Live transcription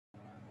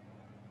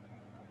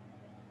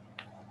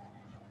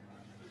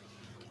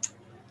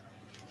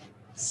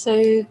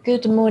So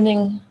good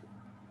morning,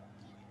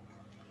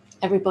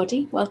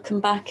 everybody.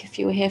 Welcome back if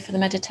you were here for the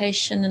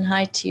meditation, and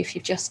hi to you if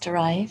you've just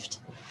arrived.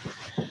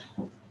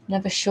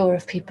 Never sure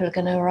if people are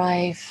going to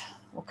arrive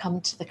or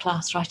come to the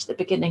class right at the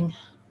beginning,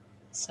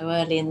 so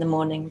early in the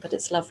morning, but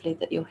it's lovely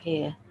that you're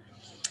here.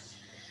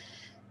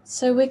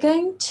 So we're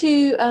going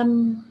to,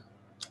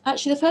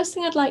 actually the first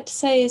thing I'd like to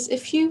say is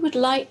if you would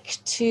like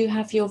to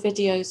have your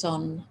videos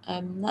on,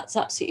 that's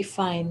absolutely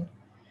fine.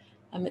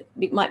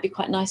 It might be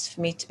quite nice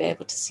for me to be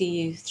able to see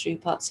you through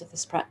parts of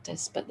this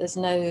practice, but there's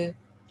no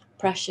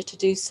pressure to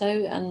do so.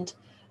 And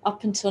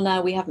up until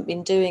now, we haven't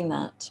been doing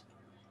that.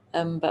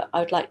 But I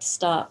would like to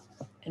start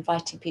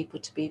inviting people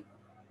to be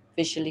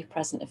visually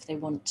present if they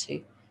want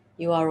to.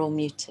 You are all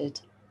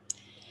muted.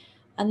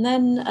 And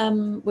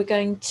then we're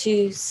going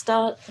to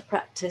start the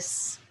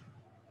practice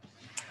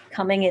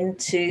coming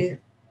into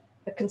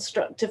a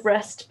constructive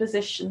rest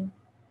position.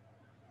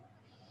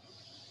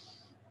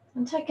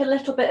 And take a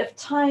little bit of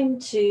time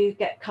to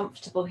get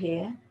comfortable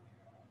here.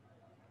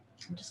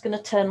 I'm just going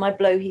to turn my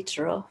blow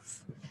heater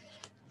off.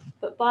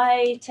 But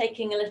by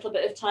taking a little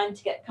bit of time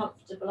to get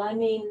comfortable, I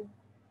mean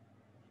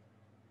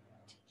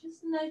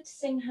just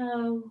noticing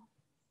how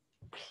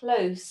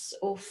close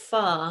or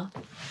far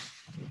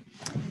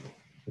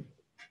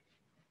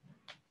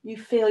you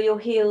feel your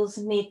heels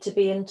need to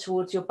be in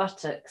towards your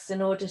buttocks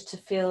in order to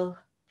feel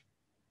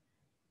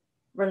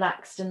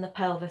relaxed in the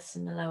pelvis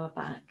and the lower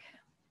back.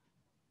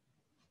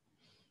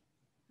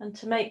 And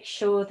to make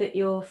sure that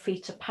your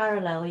feet are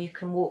parallel, you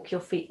can walk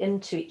your feet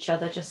into each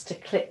other just to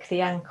click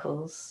the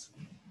ankles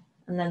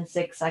and then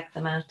zigzag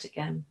them out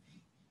again.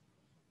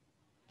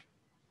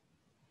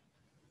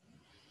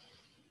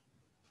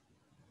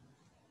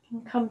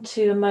 And come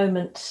to a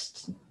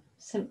moment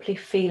simply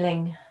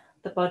feeling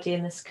the body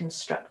in this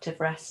constructive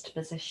rest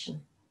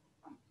position.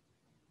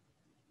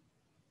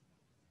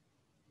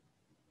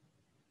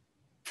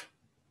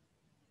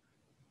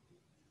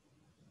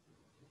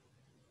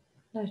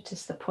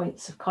 Notice the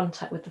points of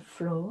contact with the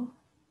floor.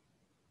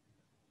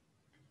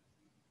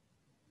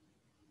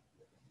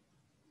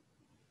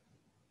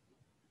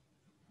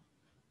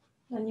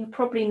 And you'll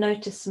probably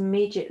notice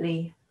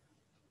immediately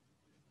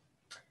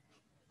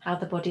how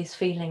the body's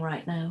feeling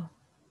right now.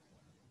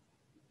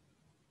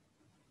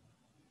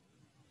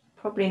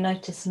 Probably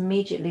notice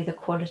immediately the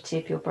quality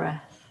of your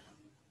breath.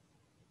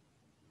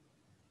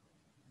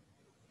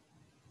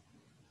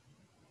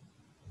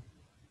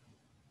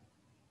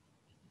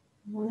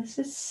 Well, this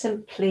is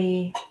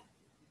simply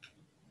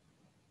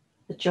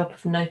the job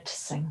of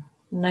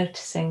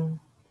noticing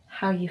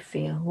how you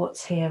feel,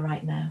 what's here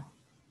right now.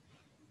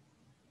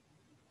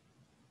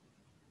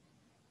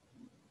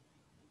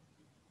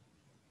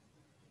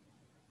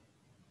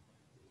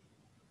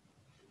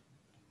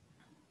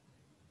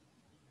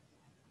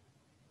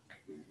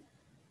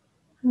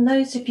 And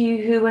those of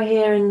you who are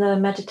here in the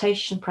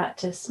meditation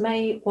practice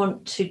may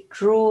want to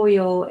draw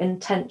your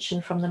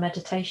intention from the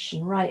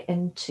meditation right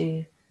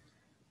into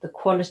the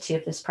quality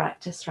of this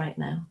practice right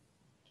now.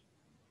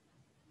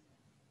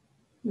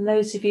 And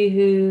those of you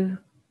who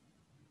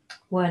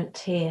weren't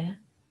here,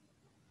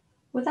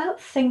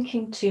 without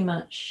thinking too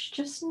much,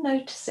 just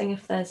noticing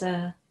if there's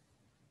a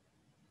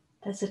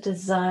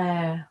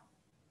desire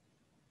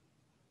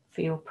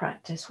for your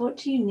practice. What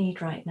do you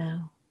need right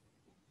now?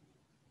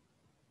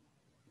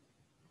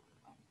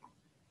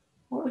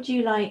 What would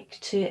you like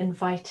to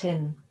invite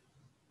in?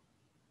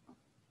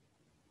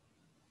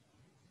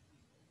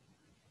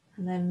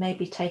 And then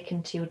maybe take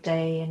into your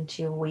day,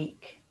 into your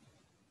week,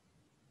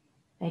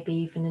 maybe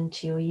even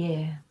into your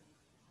year.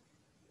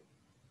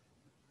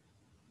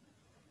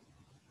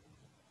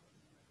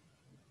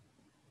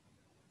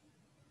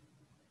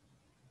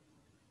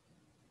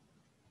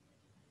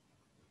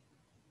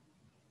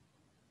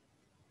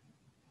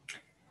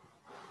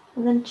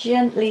 And then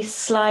gently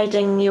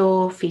sliding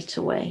your feet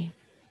away.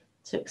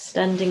 So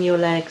extending your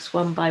legs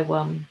one by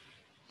one.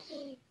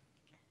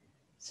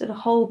 So the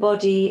whole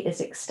body is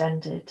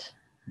extended.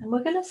 And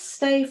we're going to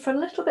stay for a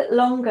little bit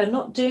longer,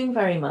 not doing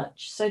very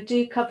much. So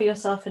do cover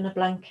yourself in a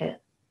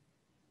blanket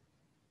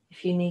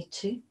if you need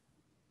to.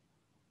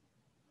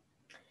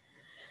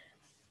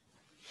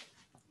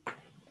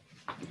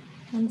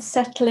 And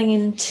settling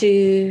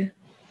into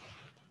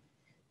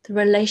the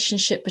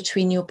relationship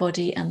between your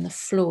body and the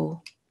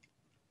floor.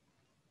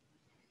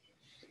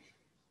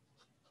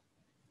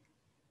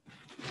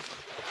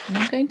 And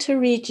I'm going to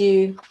read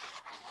you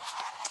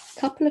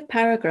a couple of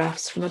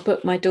paragraphs from a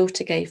book my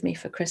daughter gave me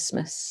for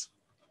Christmas.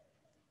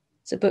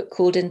 It's a book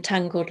called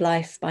Entangled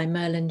Life by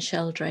Merlin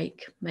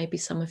Sheldrake. Maybe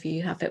some of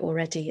you have it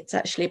already. It's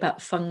actually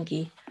about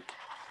fungi.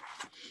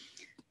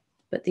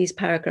 But these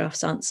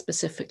paragraphs aren't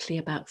specifically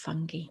about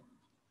fungi.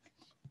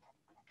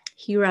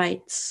 He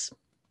writes,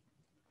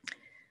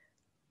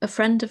 "A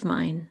friend of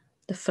mine,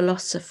 the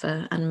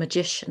philosopher and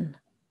magician,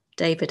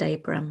 David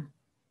Abram,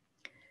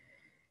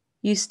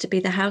 used to be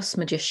the house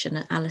magician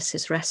at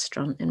Alice's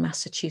restaurant in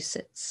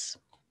Massachusetts.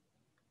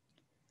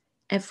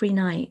 Every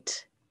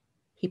night,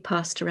 he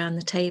passed around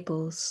the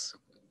tables,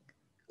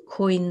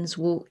 Coins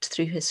walked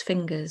through his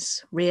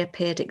fingers,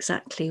 reappeared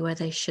exactly where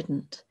they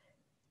shouldn't,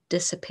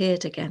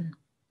 disappeared again,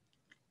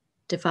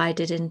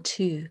 divided in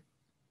two,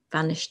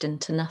 vanished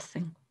into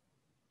nothing.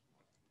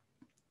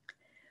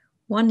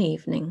 One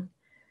evening,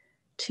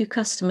 2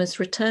 customers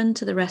returned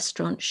to the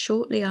restaurant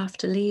shortly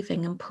after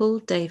leaving and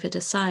pulled David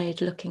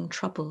aside, looking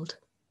troubled.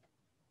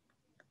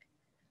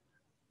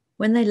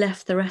 When they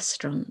left the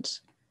restaurant,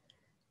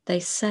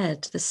 they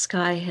said the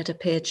sky had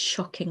appeared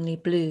shockingly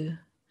blue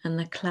and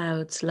the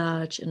clouds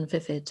large and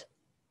vivid.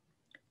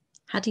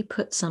 Had he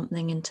put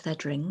something into their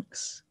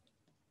drinks?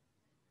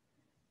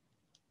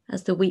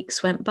 As the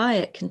weeks went by,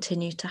 it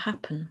continued to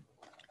happen.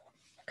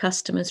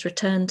 Customers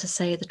returned to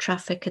say the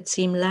traffic had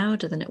seemed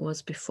louder than it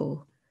was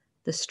before,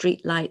 the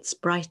street lights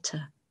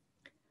brighter,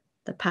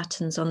 the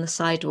patterns on the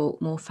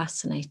sidewalk more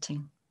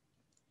fascinating,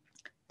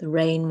 the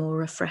rain more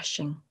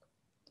refreshing.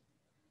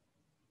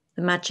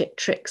 The magic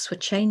tricks were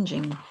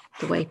changing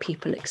the way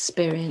people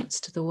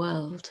experienced the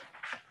world.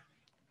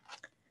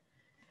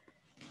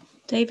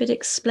 David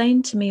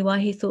explained to me why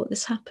he thought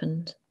this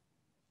happened.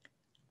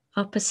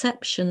 Our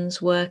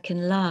perceptions work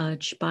in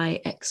large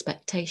by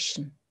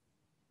expectation.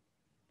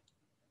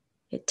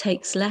 It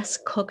takes less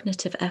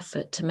cognitive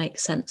effort to make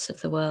sense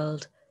of the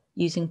world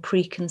using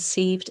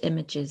preconceived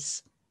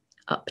images,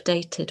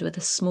 updated with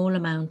a small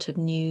amount of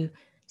new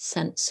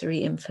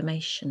sensory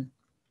information,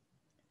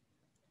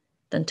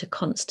 than to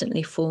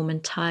constantly form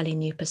entirely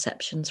new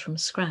perceptions from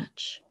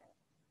scratch.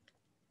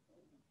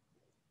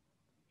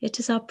 It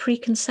is our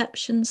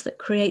preconceptions that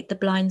create the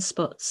blind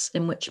spots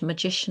in which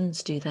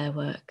magicians do their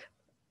work.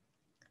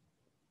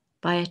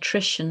 By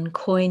attrition,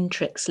 coin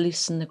tricks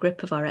loosen the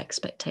grip of our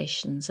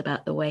expectations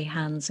about the way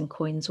hands and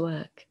coins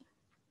work.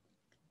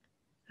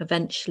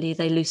 Eventually,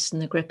 they loosen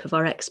the grip of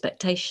our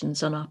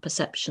expectations on our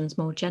perceptions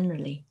more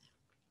generally.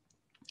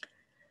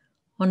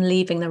 On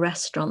leaving the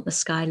restaurant, the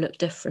sky looked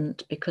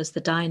different because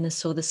the diners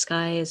saw the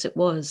sky as it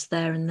was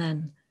there and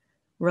then,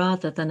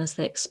 rather than as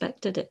they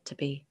expected it to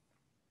be.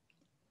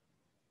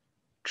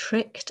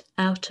 Tricked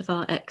out of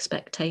our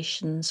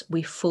expectations,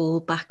 we fall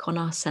back on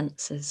our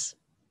senses.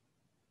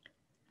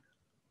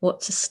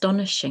 What's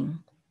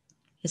astonishing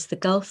is the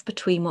gulf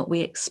between what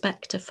we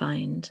expect to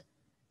find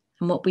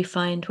and what we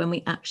find when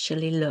we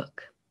actually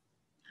look.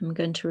 I'm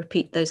going to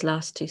repeat those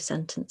last 2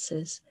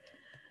 sentences.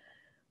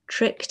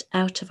 Tricked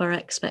out of our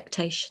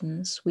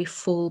expectations, we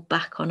fall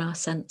back on our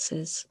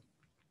senses.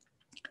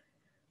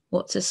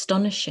 What's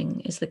astonishing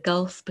is the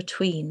gulf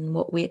between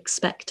what we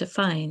expect to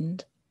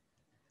find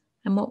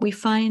and what we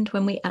find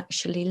when we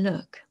actually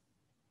look.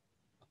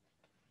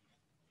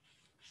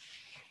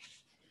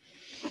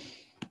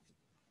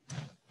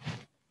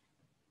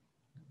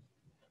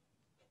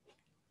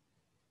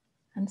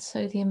 And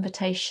so the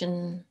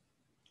invitation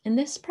in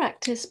this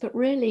practice, but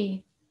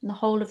really in the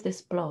whole of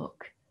this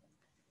block,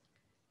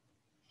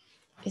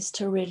 is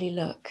to really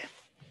look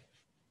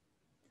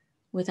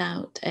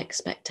without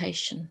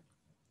expectation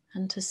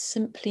and to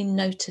simply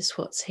notice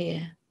what's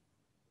here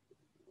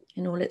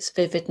in all its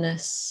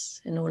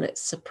vividness, in all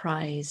its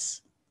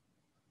surprise,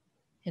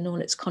 in all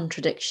its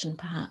contradiction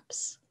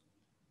perhaps.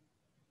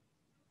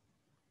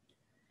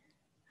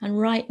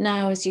 And right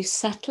now, as you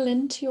settle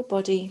into your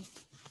body,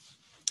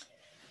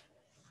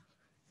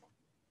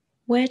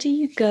 where do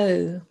you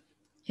go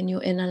in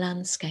your inner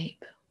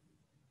landscape?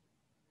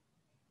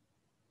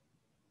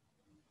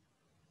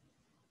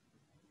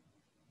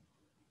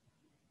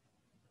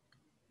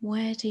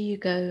 Where do you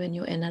go in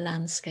your inner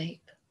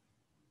landscape?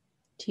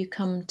 Do you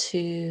come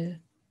to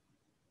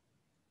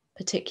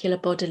particular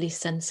bodily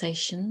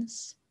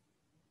sensations?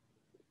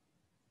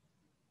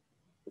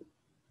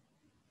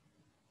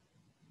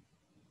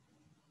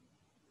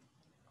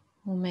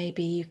 Or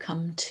maybe you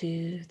come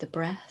to the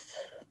breath?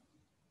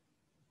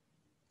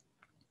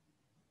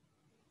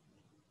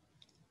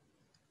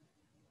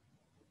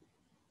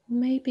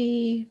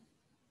 Maybe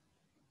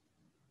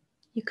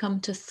you come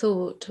to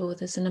thought, or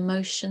there's an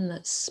emotion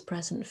that's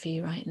present for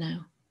you right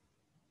now.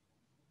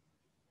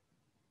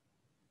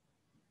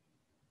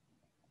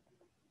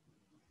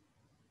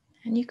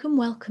 And you can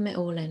welcome it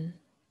all in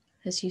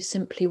as you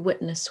simply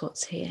witness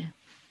what's here.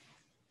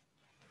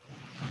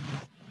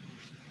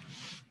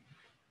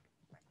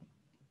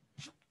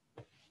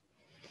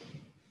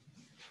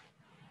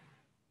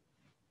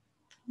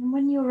 And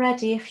when you're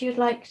ready, if you'd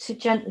like to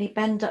gently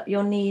bend up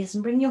your knees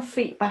and bring your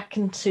feet back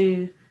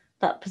into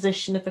that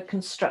position of a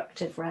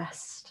constructive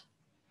rest.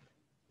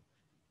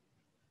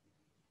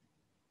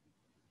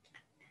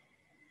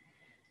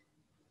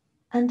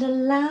 And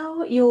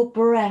allow your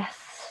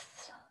breath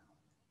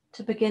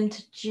to begin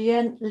to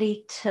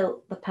gently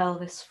tilt the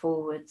pelvis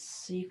forwards.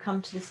 So you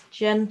come to this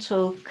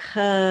gentle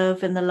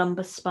curve in the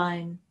lumbar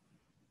spine.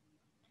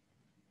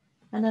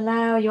 And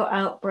allow your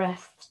out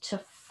breath to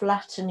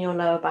flatten your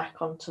lower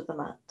back onto the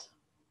mat.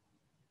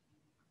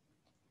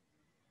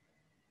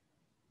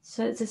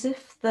 So it's as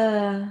if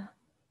the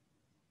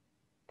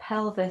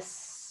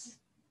pelvis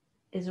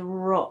is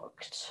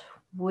rocked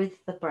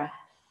with the breath.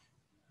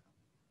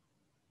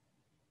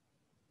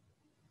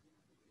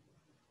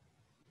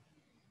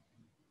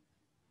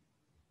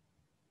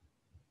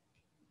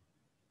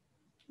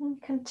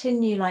 And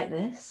continue like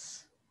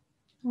this.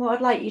 What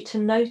I'd like you to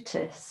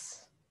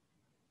notice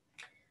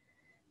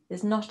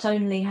is not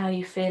only how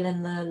you feel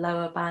in the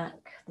lower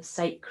back, the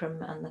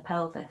sacrum and the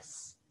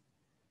pelvis,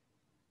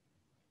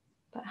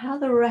 but how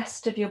the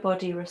rest of your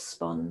body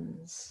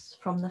responds,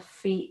 from the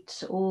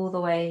feet all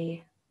the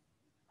way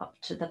up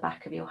to the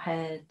back of your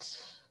head,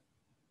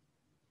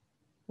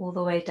 all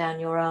the way down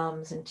your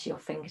arms into your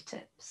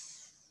fingertips.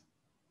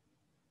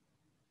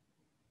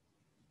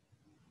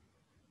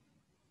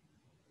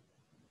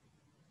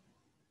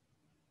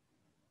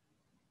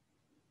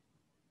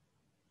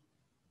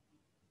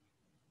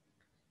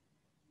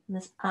 And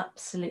there's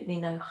absolutely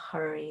no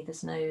hurry,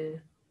 there's no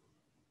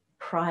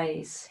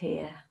prize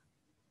here.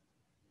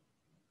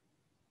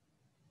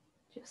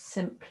 Just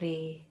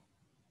simply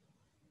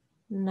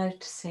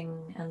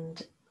noticing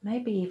and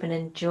maybe even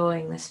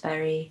enjoying this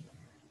very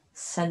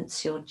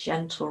sensual,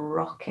 gentle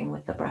rocking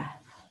with the breath.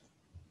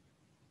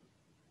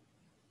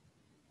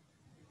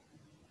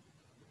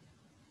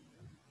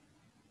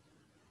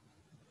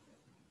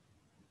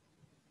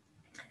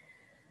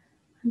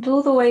 And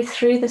all the way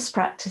through this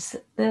practice,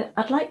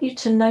 I'd like you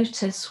to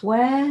notice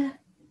where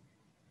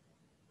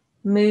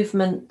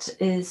movement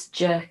is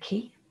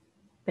jerky,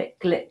 a bit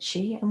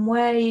glitchy, and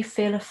where you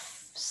feel a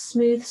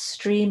smooth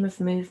stream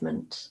of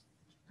movement,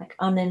 like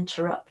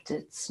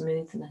uninterrupted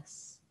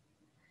smoothness.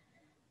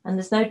 And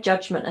there's no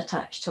judgment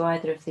attached to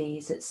either of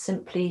these, it's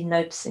simply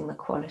noticing the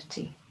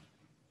quality.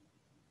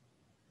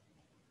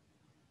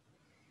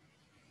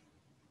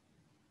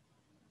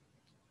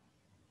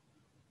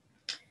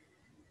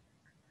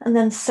 And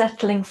then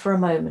settling for a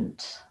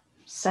moment,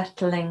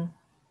 settling.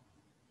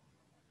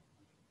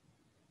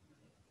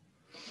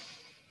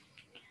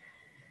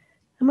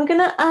 And we're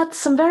going to add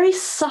some very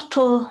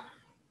subtle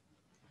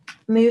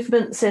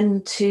movements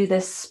into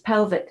this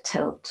pelvic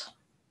tilt.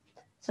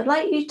 So I'd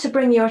like you to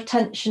bring your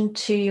attention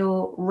to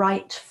your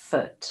right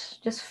foot,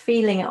 just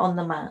feeling it on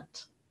the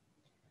mat.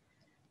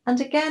 And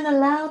again,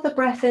 allow the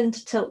breath in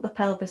to tilt the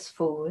pelvis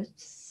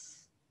forwards.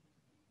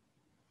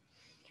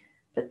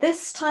 But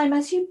this time,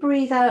 as you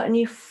breathe out and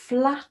you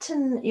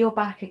flatten your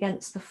back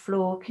against the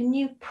floor, can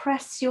you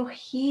press your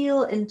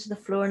heel into the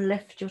floor and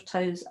lift your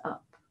toes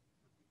up?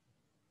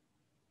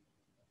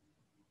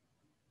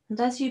 And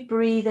as you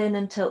breathe in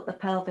and tilt the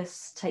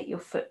pelvis, take your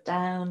foot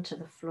down to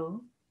the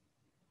floor.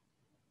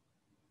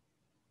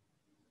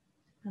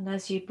 And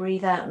as you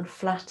breathe out and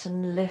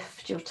flatten,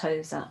 lift your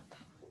toes up.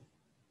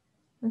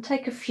 And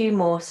take a few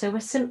more. So we're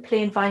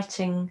simply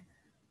inviting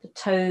the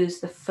toes,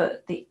 the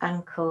foot, the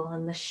ankle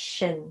and the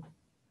shin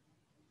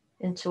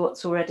into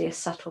what's already a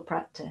subtle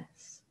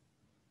practice.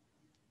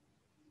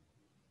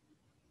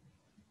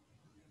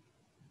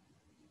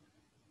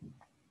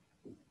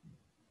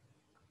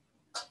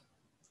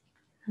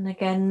 And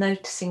again,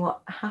 noticing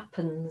what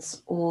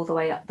happens all the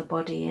way up the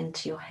body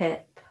into your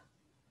hip,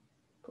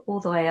 all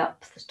the way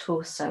up the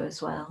torso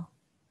as well.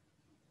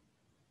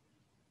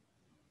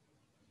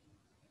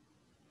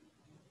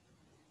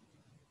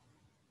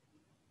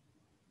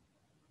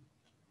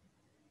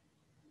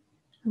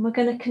 And we're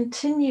going to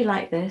continue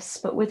like this,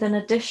 but with an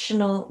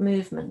additional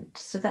movement,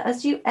 so that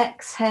as you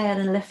exhale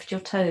and lift your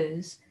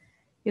toes,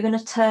 you're going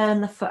to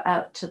turn the foot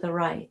out to the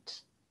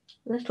right.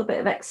 A little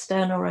bit of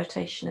external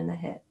rotation in the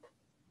hip.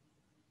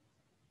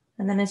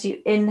 And then as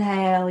you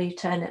inhale, you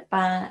turn it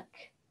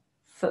back,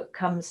 foot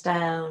comes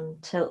down,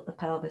 tilt the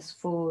pelvis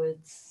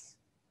forwards.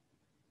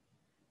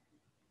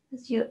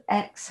 As you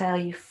exhale,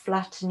 you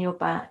flatten your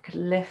back,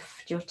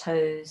 lift your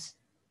toes,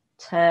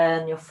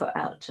 turn your foot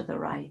out to the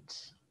right.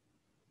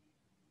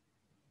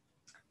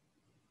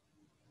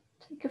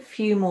 Take a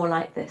few more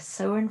like this.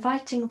 So we're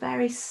inviting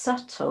very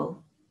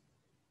subtle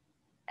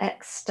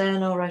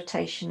external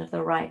rotation of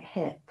the right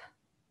hip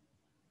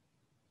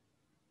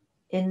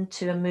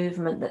into a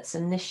movement that's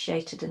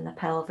initiated in the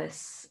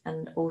pelvis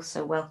and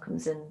also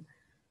welcomes in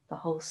the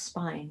whole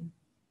spine.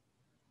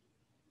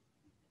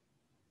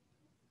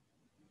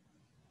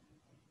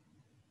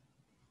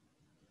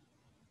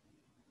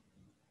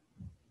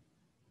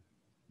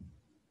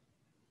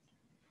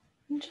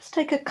 And just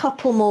take a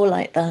couple more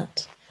like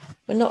that.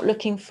 We're not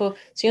looking for,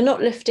 so you're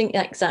not lifting,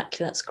 yeah,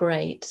 exactly, that's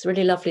great. It's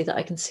really lovely that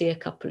I can see a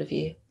couple of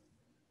you.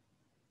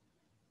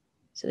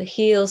 So the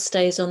heel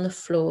stays on the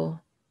floor.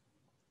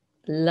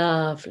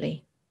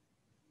 Lovely.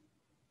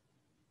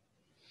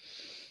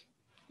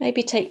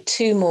 Maybe take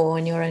two more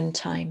in your own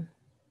time.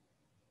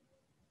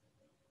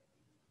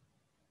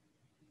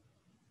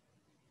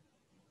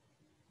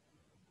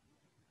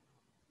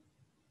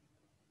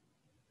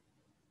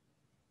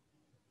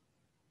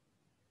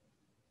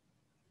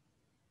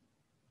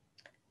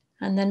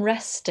 And then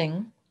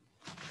resting.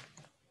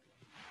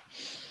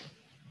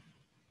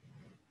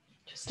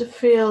 Just to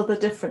feel the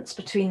difference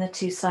between the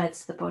two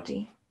sides of the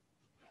body.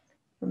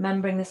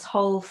 Remembering this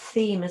whole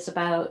theme is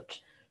about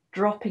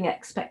dropping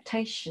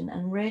expectation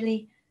and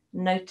really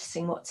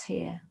noticing what's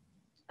here,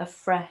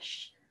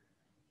 afresh,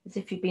 as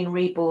if you've been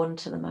reborn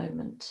to the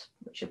moment,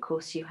 which of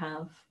course you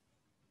have.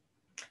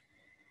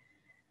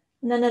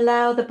 And then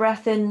allow the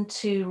breath in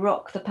to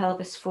rock the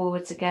pelvis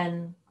forwards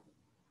again.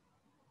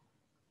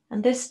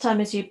 And this time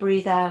as you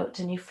breathe out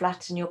and you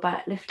flatten your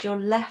back, lift your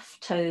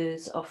left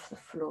toes off the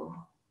floor.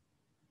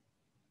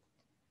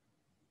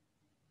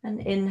 And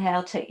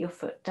inhale, take your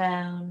foot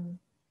down.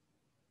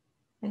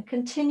 And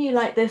continue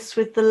like this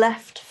with the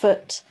left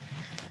foot.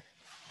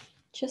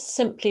 Just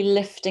simply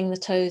lifting the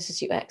toes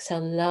as you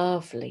exhale.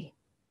 Lovely.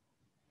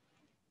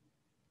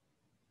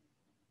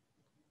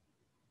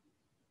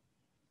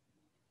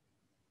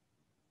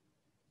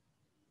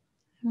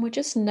 And we're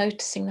just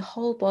noticing the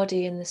whole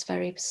body in this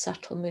very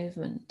subtle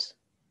movement.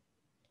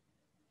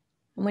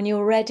 And when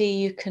you're ready,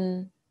 you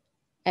can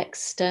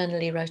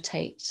externally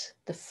rotate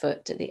the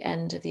foot at the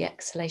end of the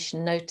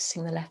exhalation,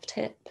 noticing the left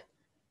hip.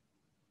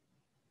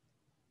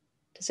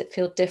 Does it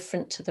feel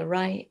different to the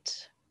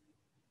right?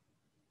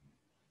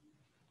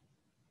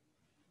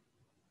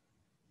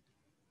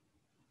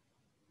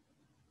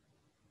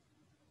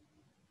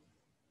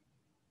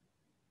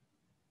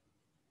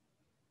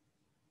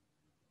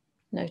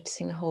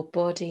 Noticing the whole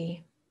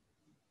body.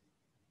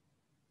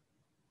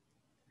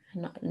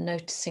 And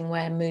noticing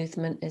where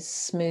movement is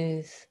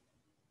smooth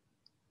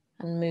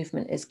and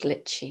movement is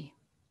glitchy.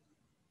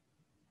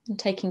 And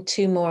taking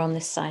 2 more on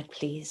this side,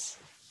 please.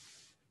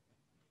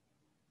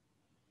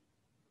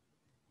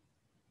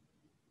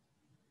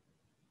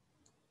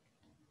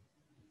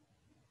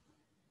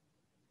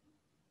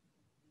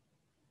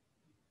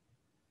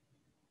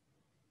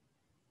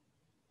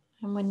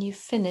 And when you've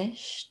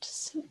finished,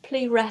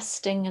 simply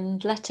resting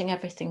and letting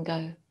everything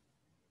go.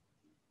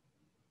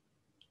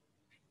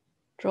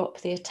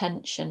 Drop the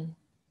attention.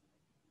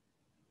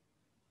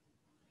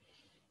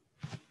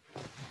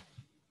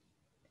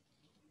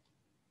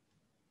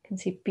 You can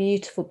see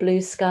beautiful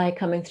blue sky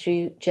coming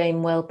through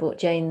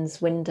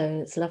Jane's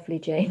window. It's lovely,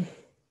 Jane.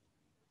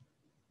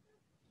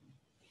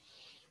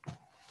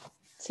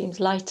 Seems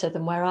lighter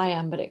than where I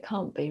am, but it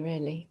can't be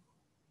really.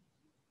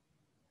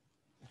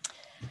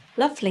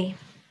 Lovely.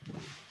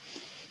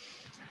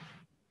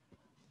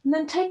 And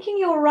then taking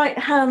your right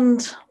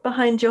hand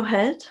behind your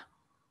head.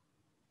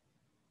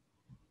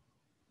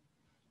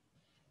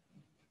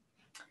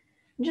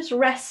 And just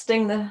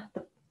resting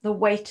the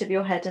weight of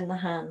your head in the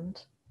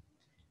hand.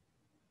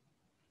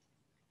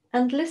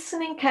 And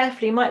listening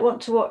carefully, you might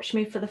want to watch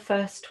me for the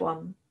first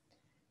one.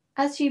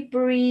 As you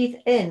breathe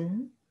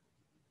in,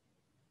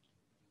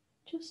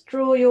 just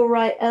draw your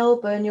right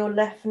elbow and your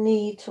left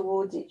knee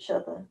towards each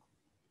other.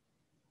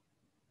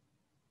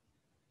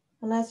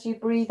 And as you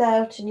breathe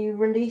out and you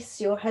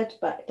release your head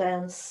back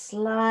down,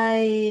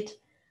 slide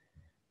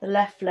the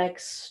left leg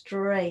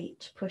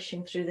straight,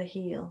 pushing through the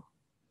heel.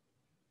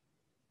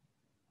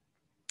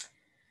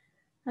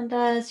 And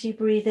as you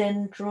breathe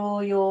in,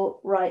 draw your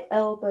right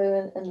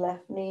elbow and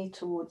left knee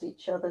towards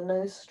each other,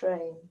 no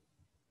strain.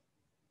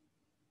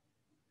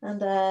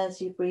 And as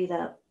you breathe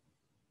out,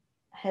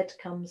 head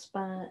comes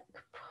back,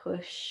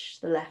 push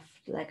the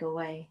left leg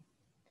away.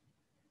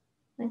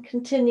 And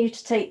continue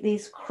to take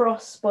these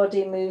cross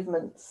body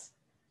movements.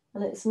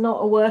 And it's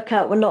not a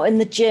workout, we're not in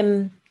the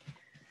gym.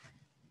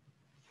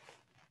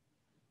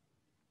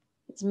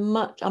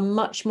 I'm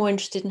much more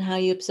interested in how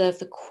you observe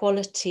the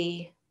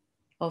quality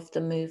of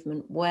the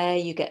movement, where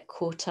you get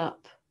caught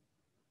up,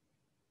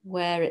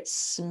 where it's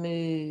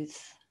smooth.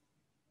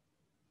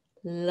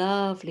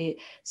 Lovely.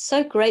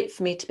 So great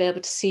for me to be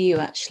able to see you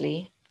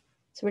actually.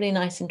 It's a really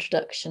nice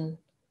introduction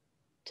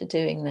to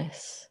doing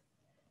this.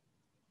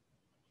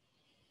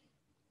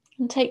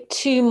 And take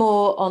 2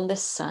 more on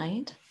this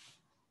side.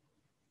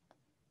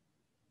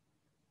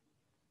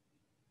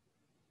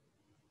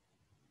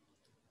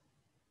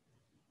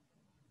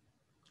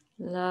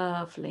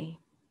 Lovely.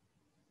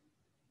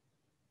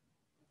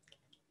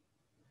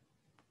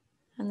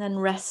 And then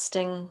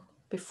resting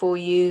before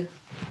you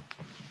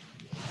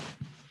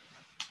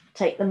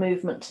take the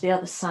movement to the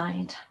other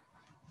side.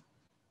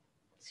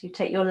 So you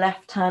take your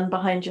left hand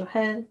behind your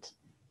head.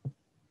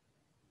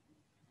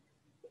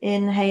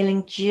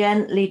 Inhaling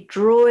gently,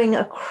 drawing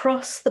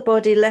across the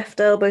body, left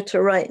elbow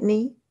to right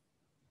knee.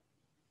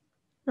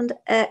 And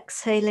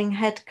exhaling,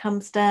 head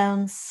comes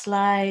down,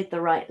 slide the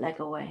right leg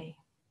away.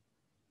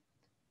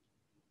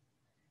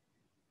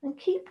 And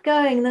keep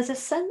going. There's a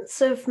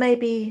sense of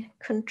maybe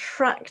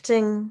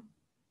contracting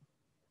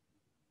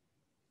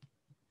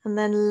and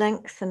then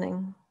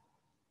lengthening.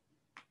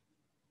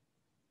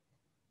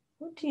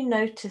 What do you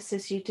notice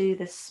as you do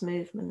this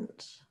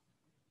movement?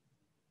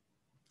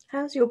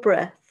 How's your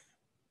breath?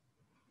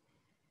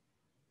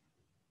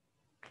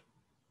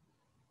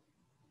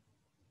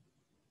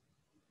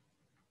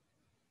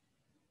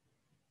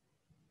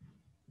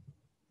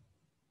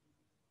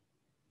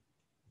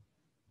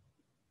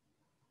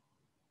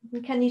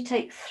 And can you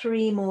take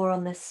 3 more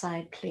on this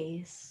side,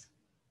 please?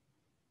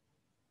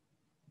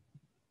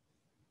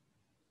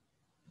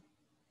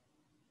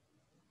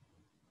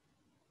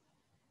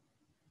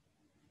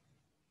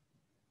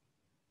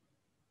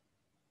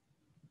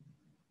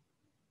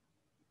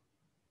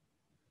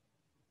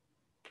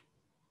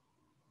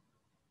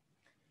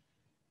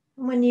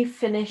 And when you've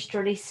finished,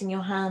 releasing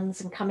your hands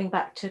and coming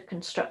back to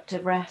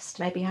constructive rest,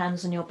 maybe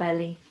hands on your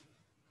belly.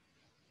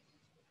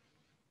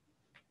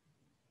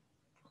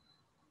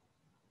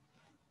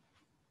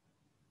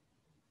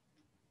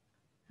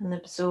 and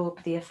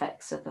absorb the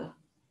effects of a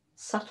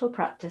subtle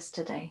practice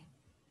today.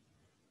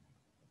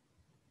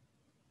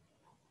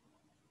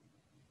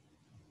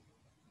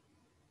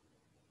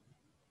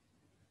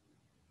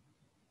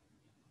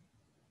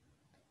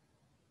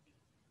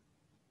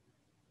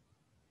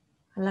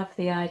 I love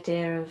the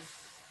idea of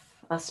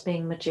us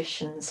being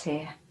magicians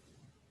here.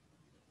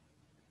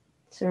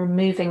 So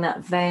removing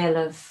that veil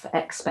of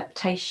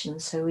expectation,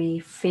 so we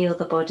feel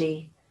the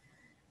body,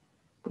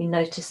 we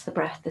notice the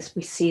breath as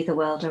we see the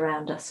world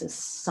around us as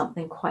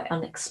something quite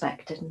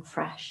unexpected and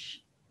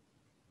fresh.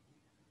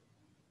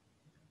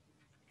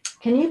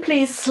 Can you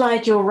please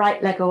slide your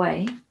right leg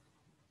away?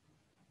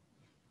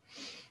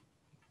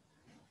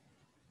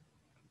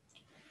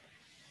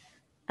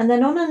 And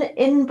then on an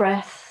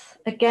in-breath,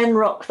 again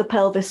rock the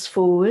pelvis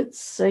forwards,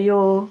 so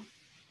you're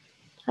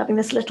having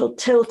this little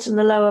tilt in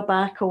the lower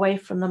back away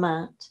from the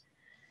mat.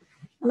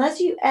 And as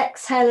you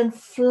exhale and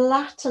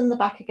flatten the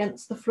back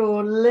against the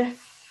floor,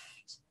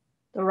 lift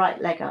the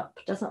right leg up.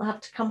 Doesn't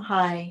have to come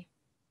high.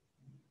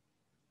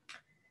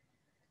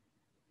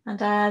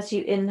 And as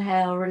you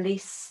inhale,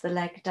 release the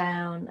leg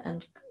down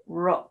and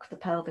rock the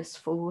pelvis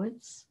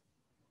forwards.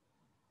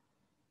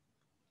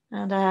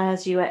 And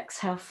as you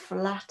exhale,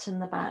 flatten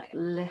the back,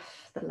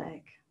 lift the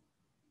leg.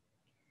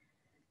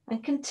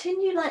 And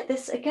continue like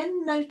this,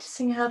 again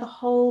noticing how the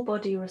whole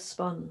body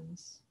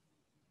responds.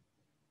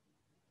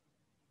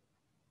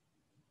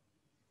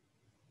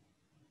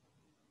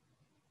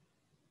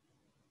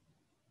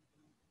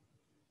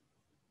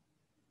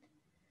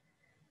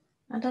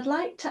 And I'd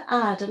like to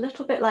add a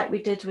little bit like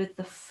we did with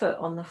the foot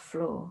on the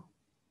floor.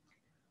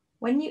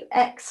 When you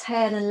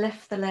exhale and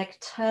lift the leg,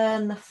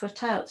 turn the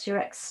foot out. So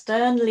you're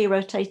externally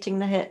rotating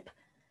the hip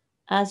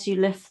as you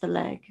lift the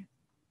leg.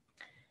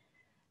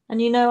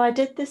 And you know, I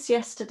did this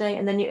yesterday,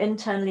 and then you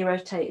internally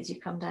rotate as you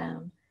come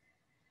down.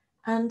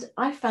 And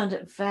I found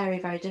it very,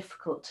 very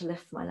difficult to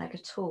lift my leg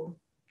at all,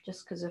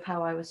 just because of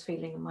how I was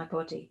feeling in my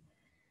body.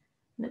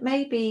 And it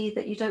may be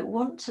that you don't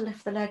want to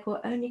lift the leg, or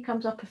it only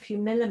comes up a few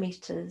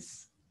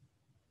millimeters.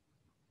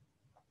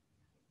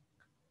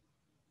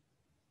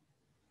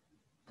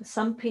 For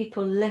some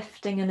people,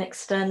 lifting and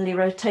externally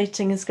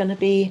rotating is going to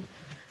be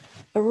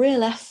a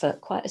real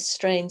effort, quite a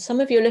strain. Some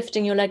of you are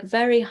lifting your leg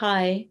very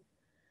high.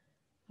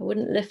 I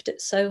wouldn't lift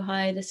it so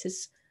high. This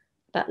is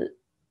about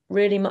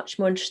really much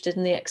more interested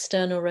in the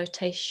external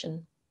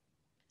rotation.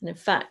 And in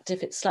fact,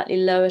 if it's slightly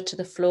lower to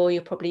the floor,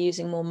 you're probably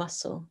using more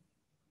muscle.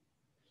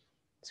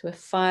 So we're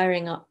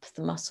firing up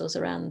the muscles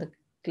around the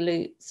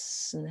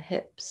glutes and the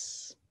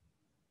hips.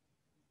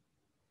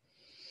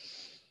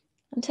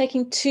 And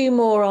taking 2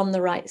 more on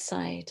the right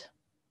side.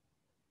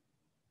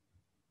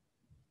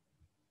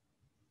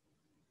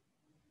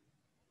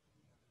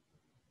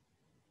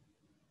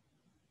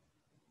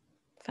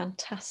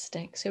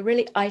 Fantastic. So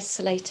really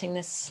isolating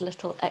this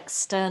little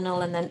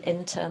external and then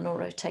internal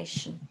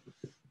rotation.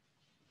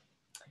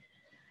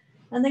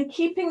 And then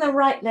keeping the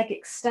right leg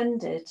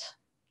extended,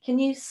 can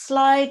you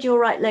slide your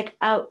right leg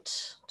out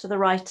to the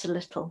right a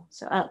little,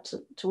 so out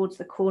towards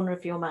the corner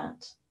of your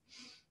mat.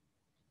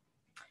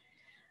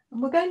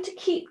 And we're going to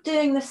keep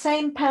doing the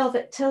same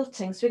pelvic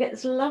tilting, so we get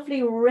this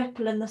lovely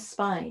ripple in the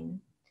spine.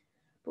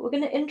 But we're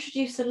going to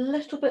introduce a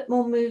little bit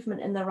more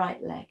movement in the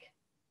right leg.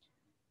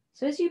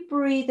 So as you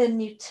breathe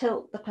in, you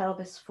tilt the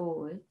pelvis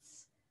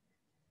forwards.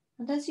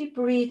 And as you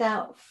breathe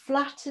out,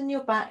 flatten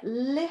your back,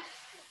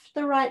 lift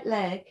the right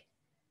leg.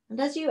 And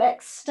as you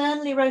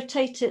externally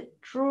rotate it,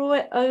 draw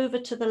it over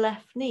to the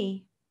left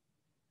knee.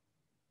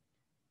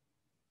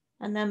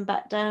 And then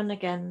back down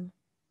again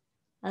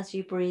as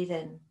you breathe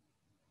in.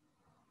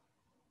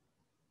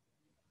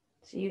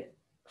 So you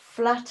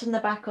flatten the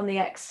back on the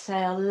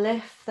exhale,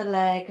 lift the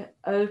leg,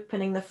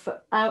 opening the foot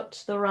out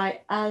to the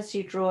right as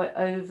you draw it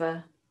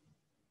over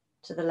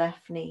to the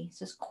left knee.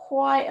 So there's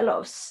quite a lot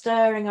of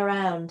stirring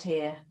around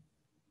here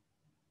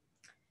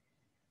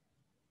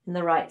in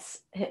the right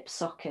hip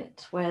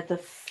socket, where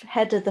the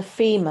head of the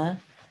femur,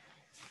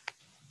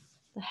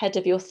 the head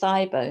of your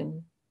thigh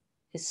bone,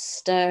 is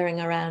stirring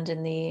around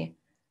in the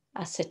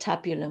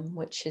acetabulum,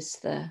 which is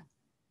the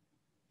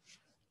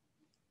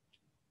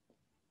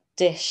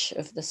dish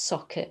of the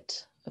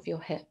socket of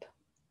your hip.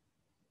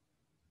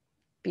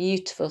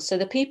 Beautiful. So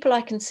the people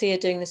I can see are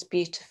doing this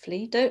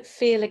beautifully. Don't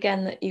feel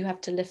again that you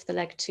have to lift the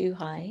leg too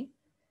high.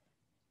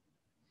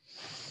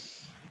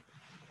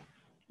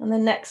 And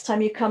then next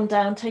time you come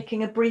down,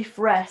 taking a brief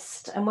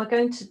rest, and we're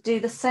going to do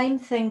the same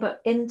thing,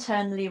 but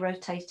internally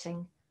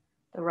rotating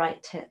the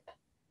right hip.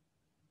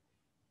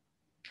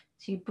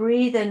 So you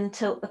breathe in,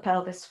 tilt the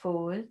pelvis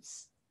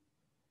forwards.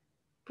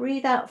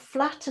 Breathe out,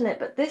 flatten it,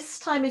 but this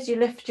time as you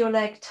lift your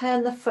leg,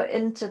 turn the foot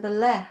into the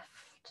left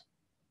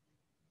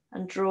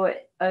and draw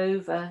it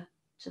over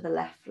to the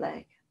left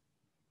leg,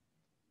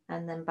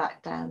 and then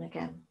back down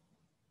again.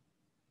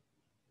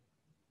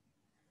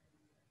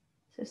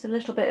 So it's a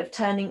little bit of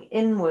turning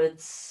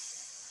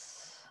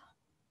inwards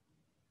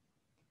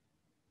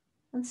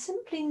and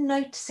simply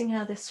noticing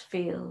how this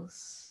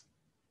feels.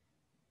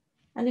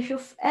 And if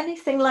you're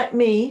anything like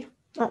me,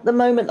 at the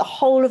moment, the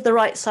whole of the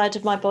right side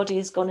of my body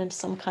has gone into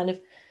some kind of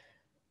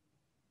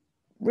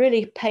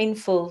really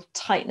painful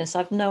tightness.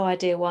 I've no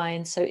idea why.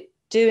 And so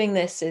doing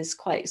this is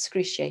quite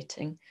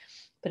excruciating,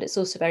 but it's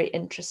also very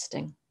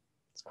interesting.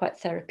 It's quite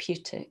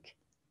therapeutic.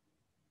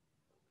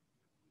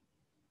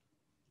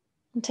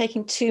 I'm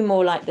taking 2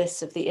 more like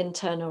this of the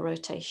internal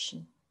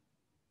rotation.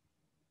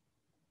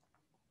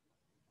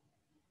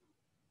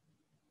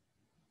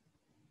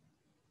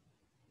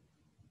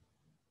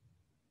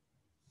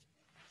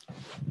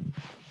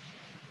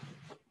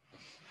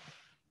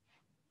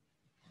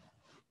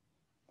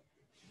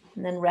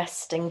 And then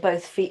resting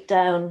both feet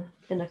down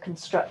in a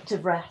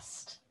constructive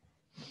rest.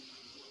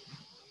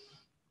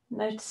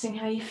 Noticing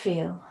how you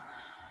feel.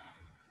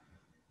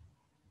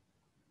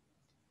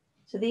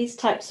 So these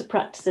types of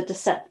practice are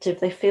deceptive.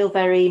 They feel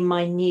very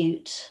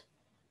minute,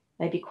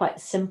 maybe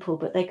quite simple,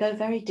 but they go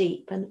very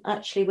deep. And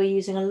actually we're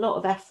using a lot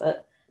of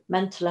effort,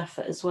 mental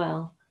effort as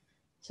well.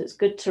 So it's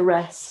good to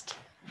rest,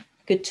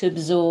 good to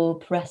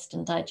absorb, rest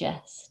and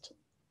digest.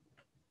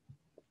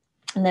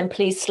 And then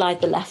please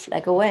slide the left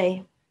leg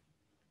away.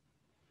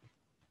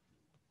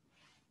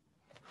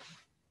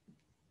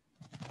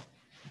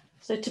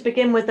 So to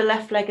begin with, the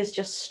left leg is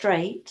just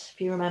straight,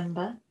 if you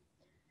remember.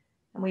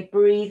 And we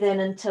breathe in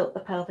and tilt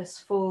the pelvis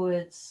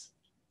forwards.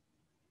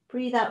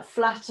 Breathe out,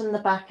 flatten the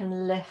back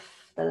and lift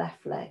the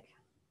left leg.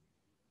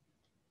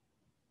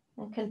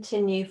 And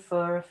continue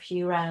for a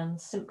few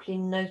rounds, simply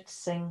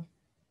noticing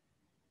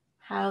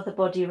how the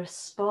body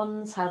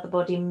responds, how the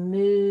body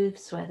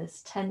moves, where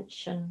there's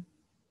tension.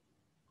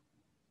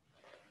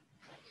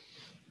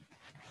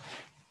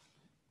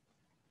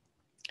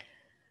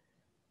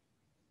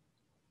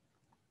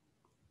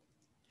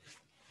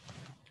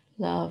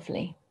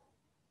 Lovely.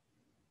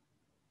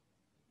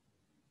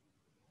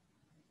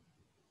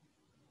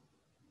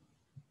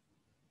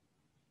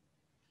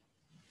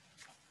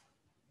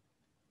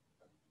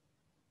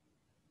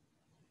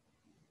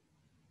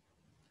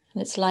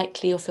 And it's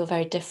likely you'll feel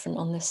very different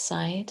on this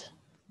side.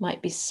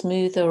 Might be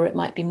smoother or it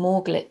might be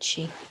more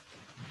glitchy.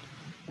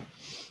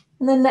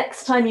 And then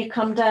next time you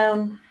come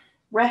down,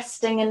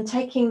 resting and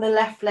taking the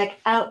left leg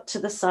out to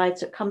the side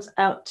so it comes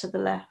out to the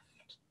left.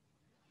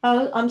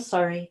 Oh, I'm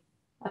sorry.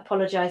 I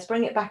apologize.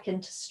 Bring it back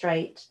into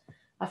straight.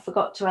 I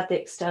forgot to add the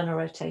external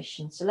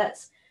rotation. So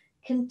let's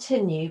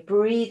continue.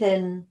 Breathe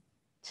in,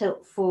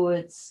 tilt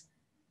forwards.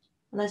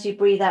 And as you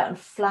breathe out and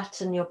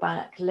flatten your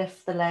back,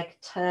 lift the leg,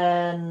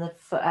 turn the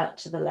foot out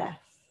to the left.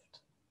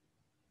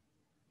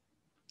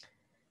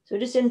 So we're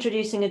just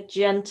introducing a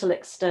gentle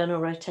external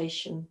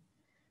rotation.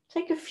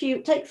 Take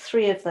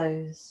 3 of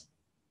those.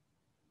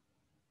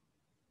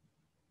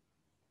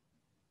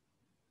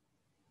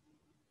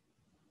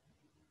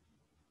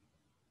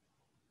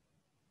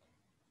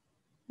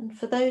 And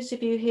for those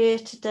of you here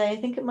today, I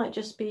think it might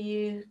just be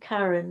you,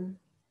 Karen,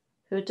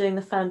 who are doing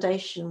the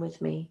foundation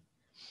with me.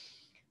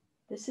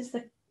 This is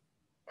the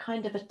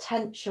kind of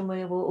attention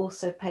we will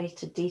also pay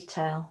to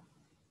detail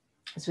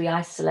as we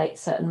isolate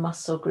certain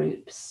muscle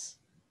groups.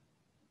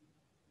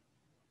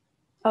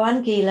 Oh,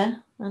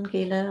 Angela,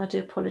 I do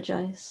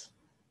apologise.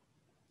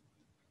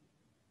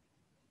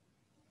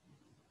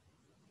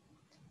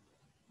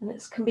 And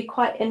it can be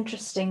quite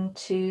interesting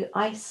to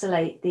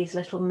isolate these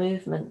little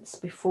movements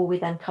before we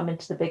then come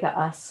into the bigger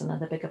asana,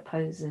 the bigger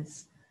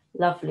poses.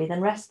 Lovely.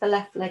 Then rest the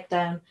left leg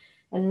down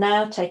and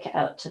now take it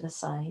out to the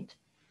side.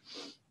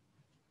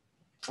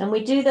 And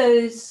we do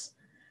those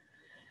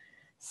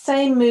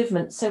same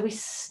movements. So we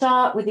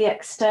start with the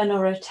external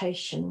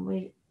rotation.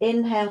 We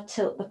inhale,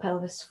 tilt the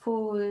pelvis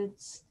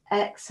forwards.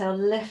 Exhale,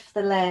 lift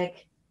the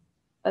leg,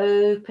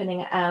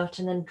 opening it out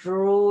and then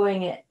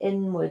drawing it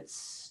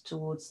inwards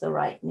towards the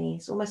right knee.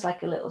 It's almost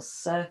like a little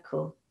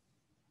circle.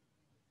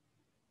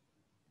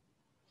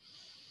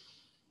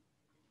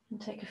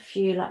 And take a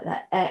few like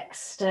that.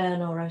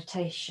 External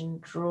rotation,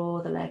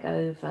 draw the leg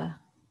over.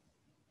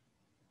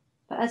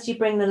 But as you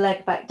bring the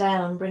leg back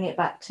down, bring it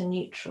back to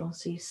neutral,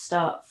 so you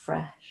start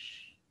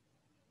fresh.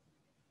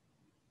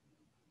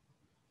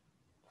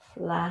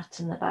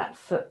 Flatten the back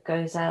foot,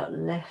 goes out,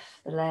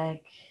 lift the leg,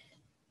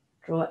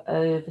 draw it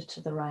over to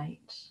the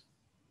right.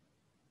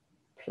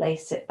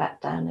 Place it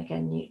back down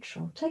again,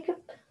 neutral.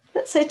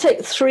 Let's say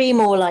take 3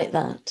 more like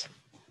that.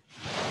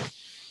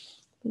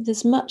 With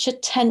as much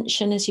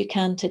attention as you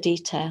can to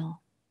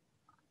detail.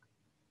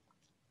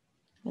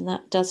 And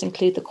that does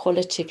include the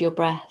quality of your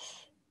breath.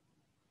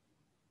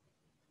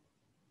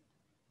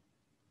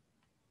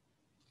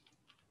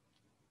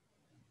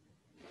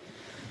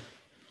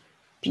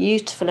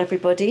 Beautiful,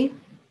 everybody.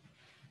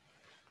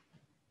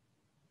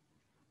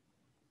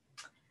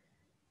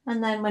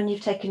 And then when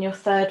you've taken your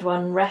 3rd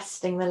one,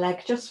 resting the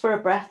leg just for a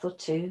breath or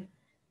 2,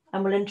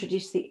 and we'll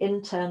introduce the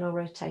internal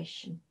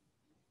rotation.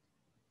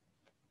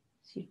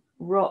 So you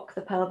rock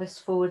the pelvis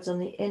forwards on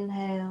the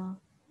inhale.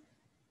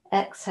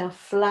 Exhale,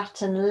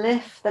 flatten,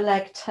 lift the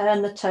leg,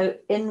 turn the toe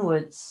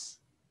inwards,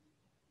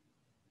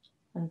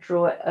 and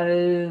draw it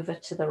over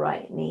to the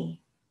right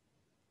knee.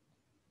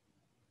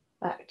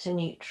 Back to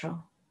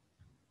neutral.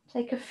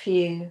 Take a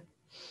few.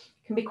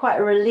 It can be quite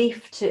a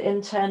relief to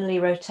internally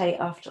rotate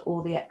after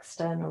all the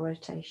external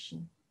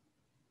rotation.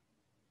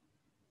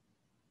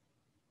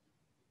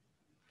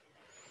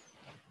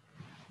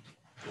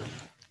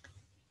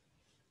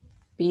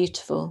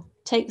 Beautiful.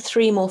 Take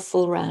 3 more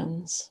full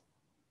rounds.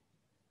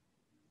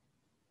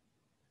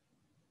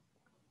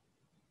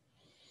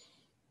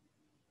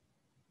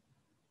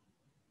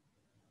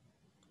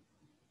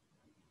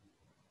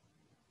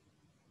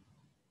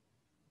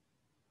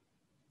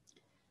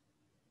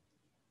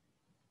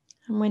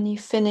 And when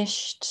you've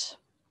finished,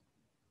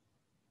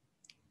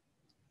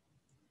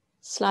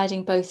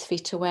 sliding both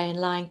feet away and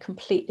lying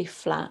completely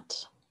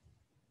flat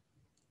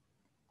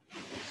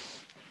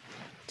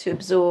to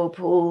absorb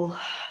all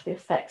the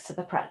effects of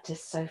the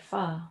practice so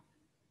far.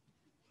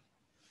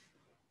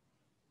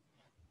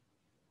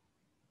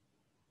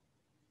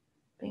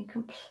 Being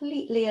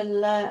completely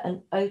alert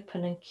and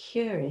open and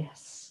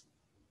curious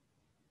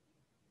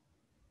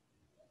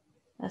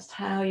as to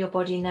how your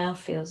body now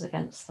feels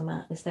against the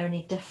mat. Is there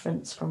any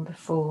difference from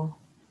before?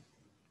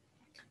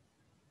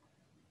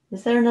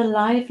 Is there an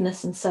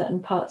aliveness in certain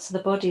parts of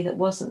the body that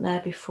wasn't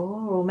there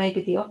before, or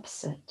maybe the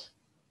opposite?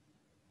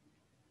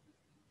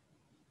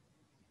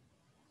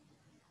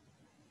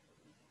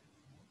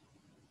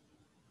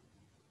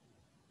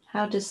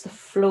 How does the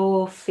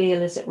floor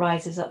feel as it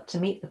rises up to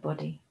meet the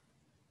body?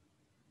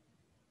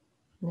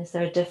 And is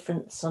there a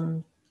difference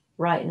on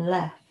right and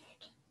left?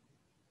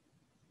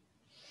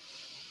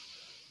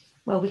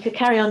 Well, we could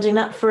carry on doing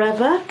that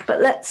forever,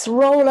 but let's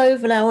roll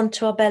over now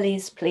onto our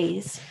bellies,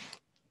 please.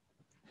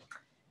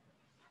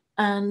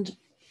 And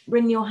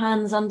bring your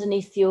hands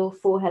underneath your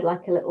forehead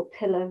like a little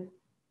pillow.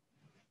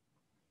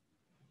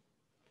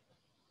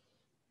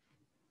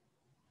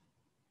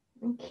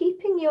 And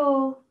keeping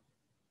your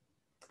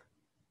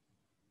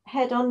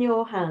head on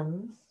your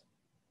hands,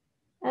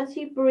 as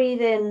you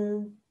breathe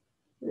in,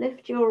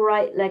 lift your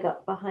right leg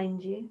up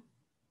behind you,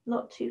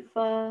 not too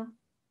far.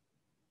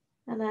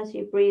 And as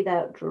you breathe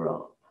out,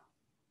 drop.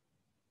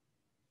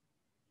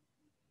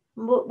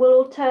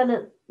 We'll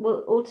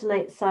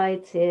alternate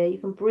sides here. You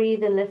can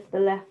breathe and lift the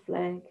left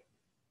leg.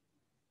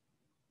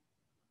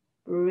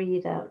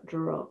 Breathe out,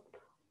 drop.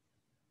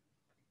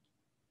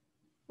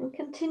 And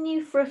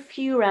continue for a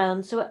few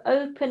rounds. So we're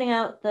opening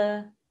out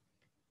the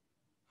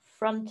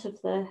front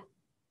of the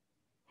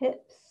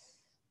hips.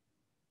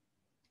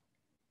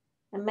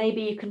 And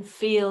maybe you can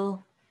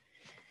feel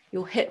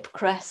your hip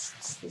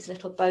crests, these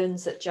little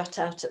bones that jut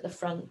out at the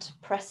front,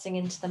 pressing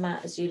into the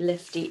mat as you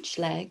lift each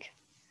leg.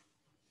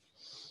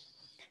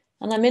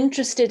 And I'm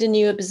interested in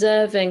you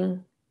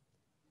observing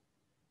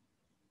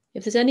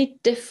if there's any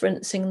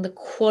difference in the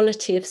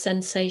quality of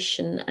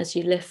sensation as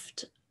you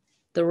lift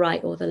the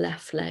right or the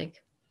left leg.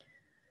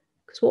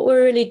 Because what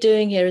we're really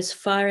doing here is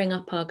firing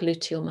up our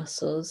gluteal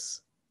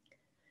muscles.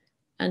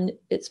 And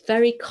it's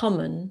very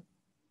common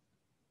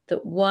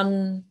that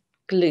one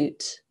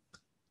glute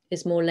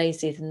is more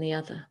lazy than the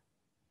other.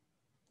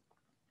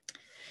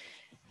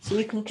 So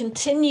you can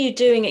continue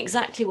doing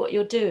exactly what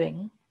you're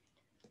doing,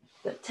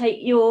 but take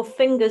your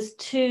fingers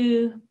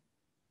to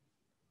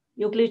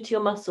your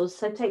gluteal muscles.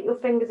 So take your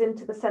fingers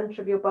into the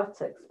center of your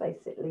buttocks,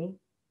 basically.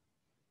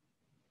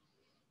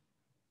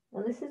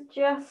 And this is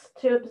just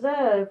to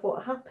observe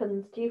what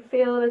happens. Do you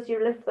feel as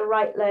you lift the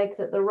right leg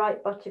that the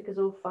right buttock is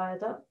all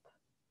fired up?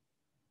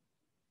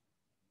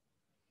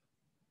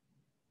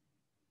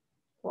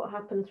 What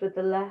happens with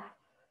the left?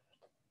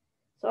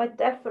 So I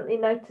definitely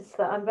notice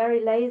that I'm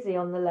very lazy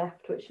on the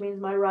left, which means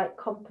my right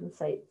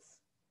compensates,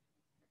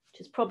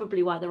 which is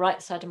probably why the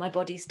right side of my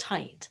body's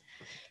tight.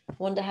 I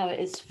wonder how it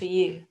is for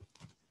you.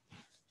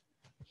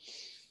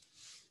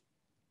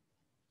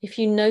 If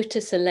you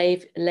notice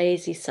a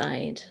lazy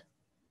side,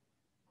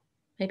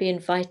 maybe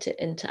invite it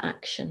into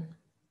action.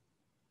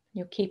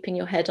 You're keeping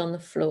your head on the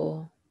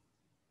floor.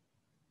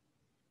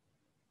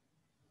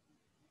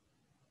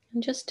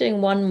 And just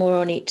doing one more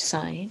on each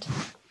side.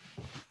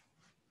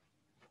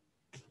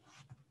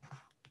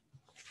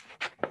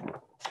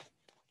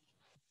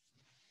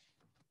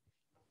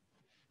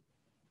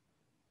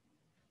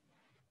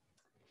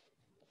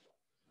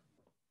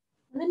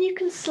 And then you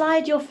can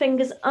slide your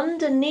fingers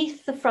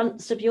underneath the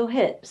fronts of your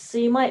hips. So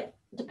you might,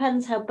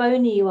 depends how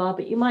bony you are,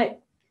 but you might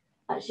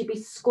actually be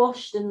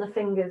squashed in the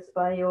fingers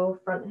by your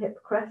front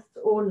hip crests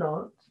or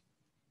not.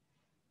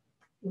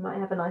 You might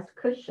have a nice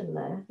cushion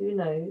there, who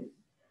knows?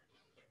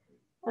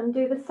 And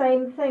do the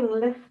same thing,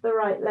 lift the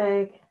right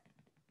leg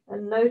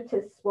and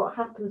notice what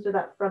happens with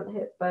that front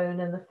hip bone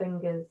and the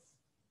fingers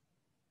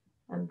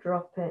and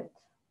drop it.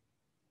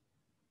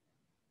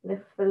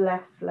 Lift the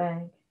left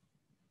leg.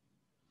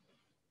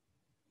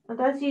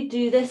 And as you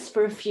do this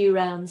for a few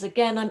rounds,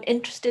 again, I'm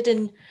interested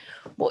in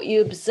what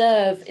you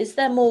observe. Is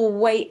there more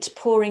weight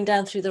pouring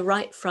down through the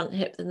right front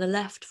hip than the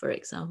left, for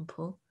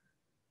example?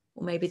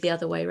 Or maybe the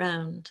other way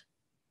round?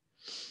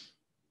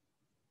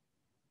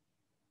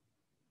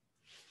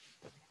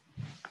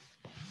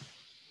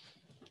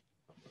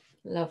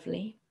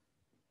 Lovely.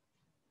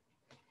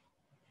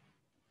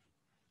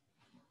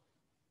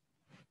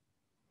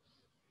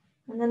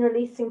 And then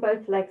releasing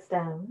both legs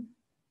down.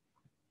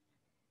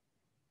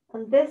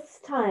 And this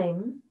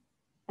time,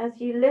 as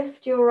you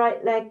lift your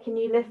right leg, can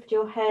you lift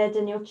your head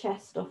and your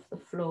chest off the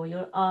floor?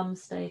 Your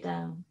arms stay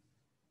down.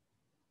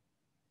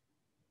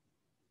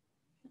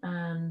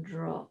 And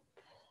drop.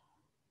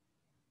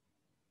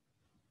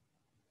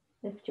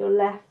 Lift your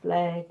left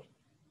leg,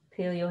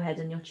 peel your head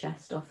and your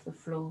chest off the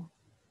floor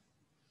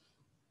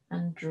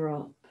and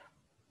drop.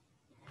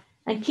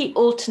 And keep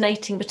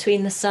alternating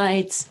between the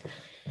sides.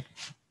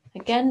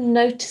 Again,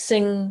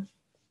 noticing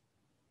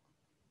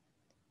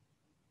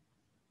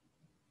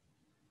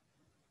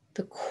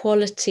the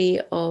quality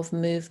of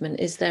movement.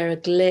 Is there a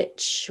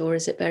glitch or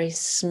is it very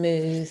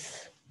smooth?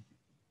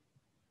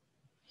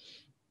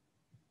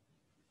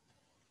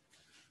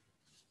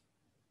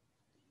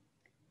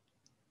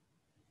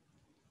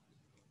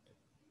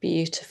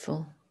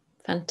 Beautiful.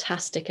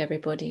 Fantastic,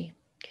 everybody.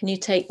 Can you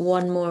take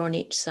one more on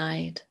each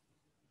side?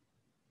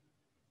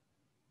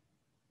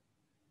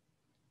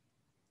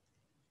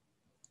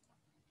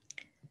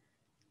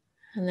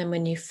 And then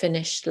when you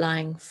finish,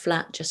 lying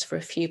flat just for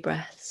a few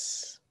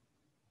breaths.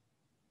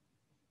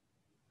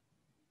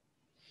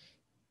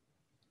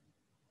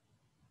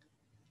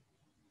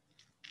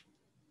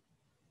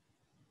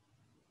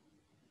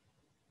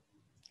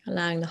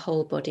 Allowing the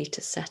whole body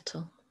to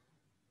settle.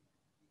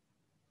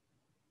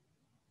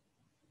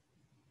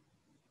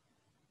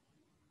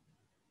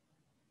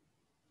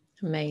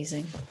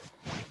 Amazing.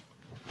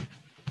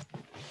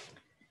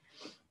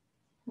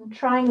 And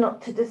trying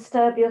not to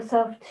disturb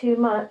yourself too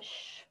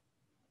much.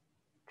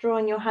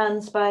 Drawing your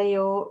hands by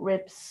your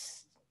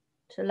ribs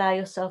to allow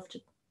yourself to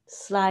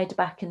slide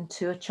back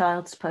into a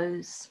child's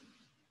pose.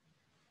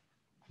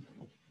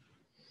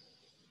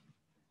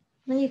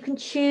 And you can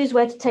choose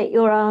where to take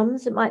your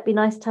arms. It might be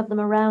nice to have them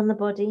around the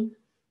body.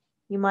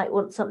 You might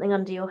want something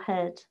under your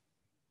head.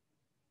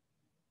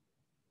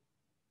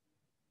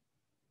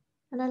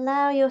 And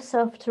allow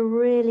yourself to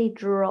really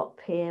drop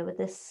here with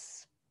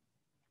this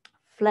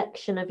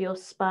flexion of your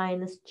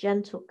spine, this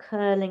gentle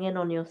curling in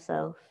on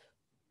yourself.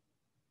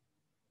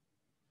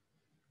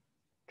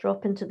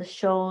 Drop into the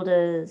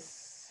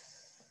shoulders,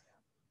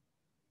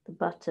 the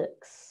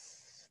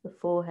buttocks, the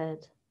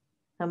forehead,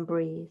 and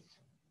breathe.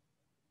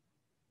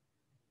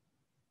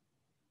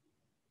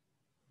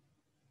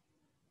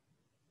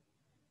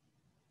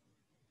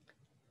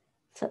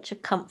 Such a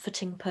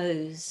comforting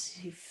pose.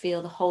 You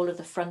feel the whole of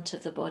the front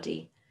of the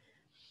body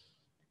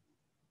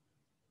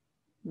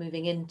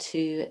moving into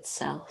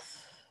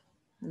itself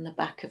and the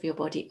back of your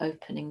body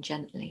opening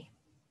gently.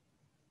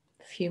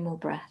 A few more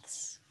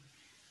breaths.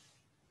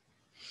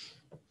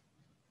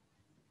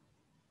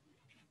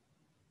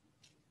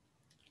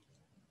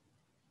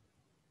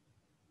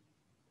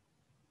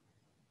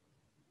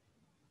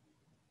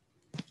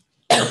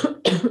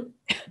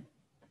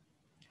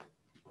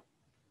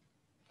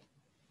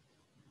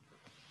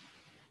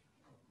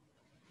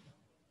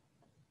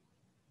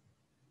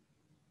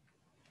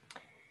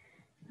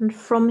 And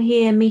from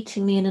here,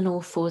 meeting me in an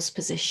all-fours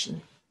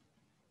position.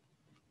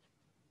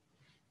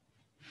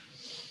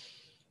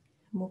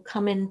 And we'll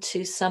come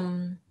into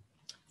some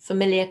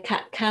familiar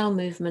cat-cow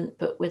movement,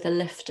 but with a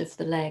lift of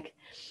the leg.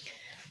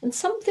 And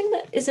something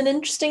that is an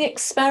interesting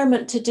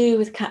experiment to do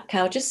with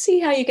cat-cow, just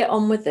see how you get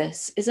on with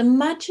this, is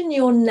imagine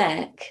your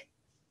neck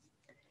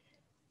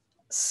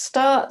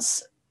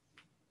starts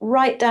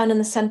right down in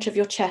the center of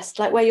your chest,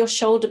 like where your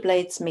shoulder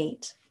blades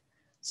meet.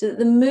 So that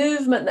the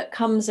movement that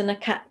comes in a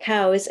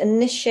cat-cow is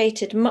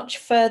initiated much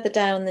further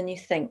down than you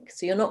think.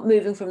 So you're not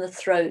moving from the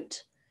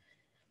throat.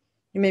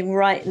 You're moving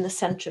right in the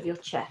center of your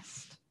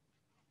chest.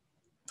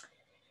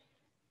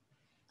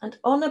 And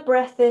on a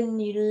breath in,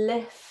 you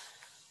lift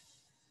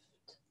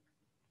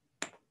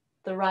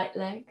the right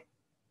leg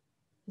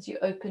as you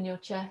open your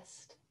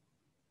chest.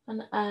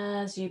 And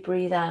as you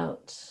breathe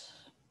out,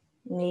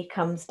 knee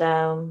comes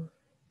down,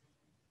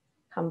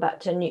 come back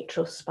to a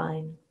neutral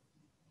spine.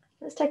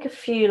 Let's take a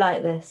few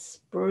like this,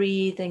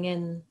 breathing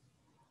in,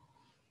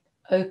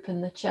 open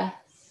the chest,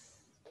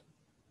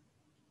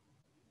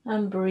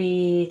 and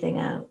breathing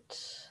out,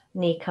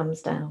 knee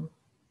comes down.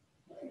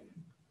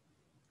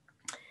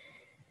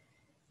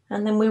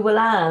 And then we will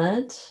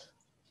add,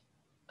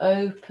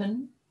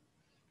 open,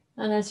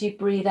 and as you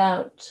breathe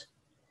out,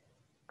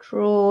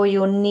 draw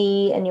your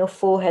knee and your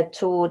forehead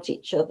towards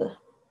each other.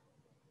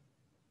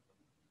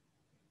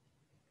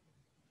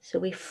 So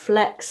we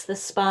flex the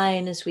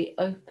spine as we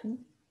open.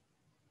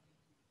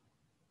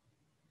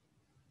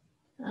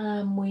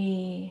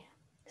 We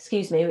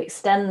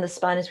extend the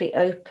spine as we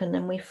open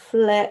and we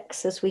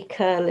flex as we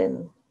curl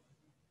in.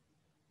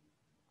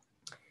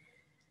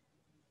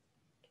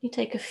 You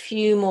take a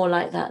few more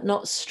like that,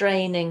 not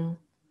straining,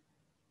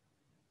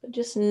 but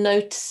just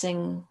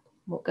noticing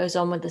what goes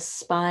on with the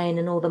spine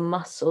and all the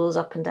muscles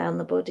up and down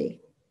the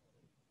body.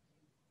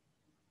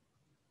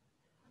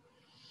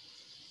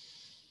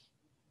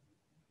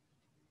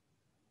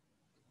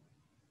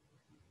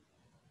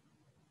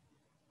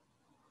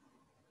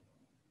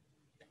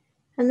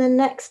 And then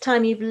next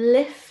time you've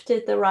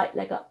lifted the right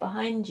leg up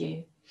behind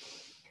you,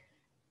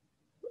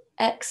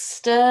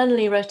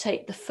 externally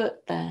rotate the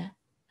foot there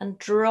and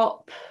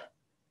drop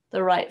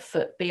the right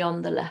foot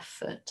beyond the left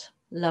foot.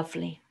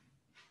 Lovely.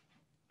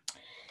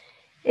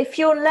 If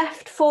your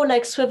left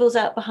foreleg swivels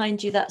out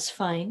behind you, that's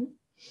fine.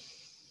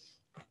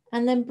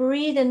 And then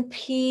breathe and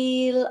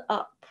peel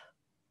up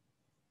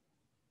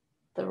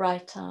the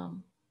right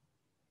arm.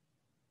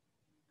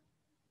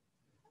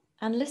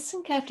 And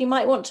listen carefully. You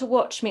might want to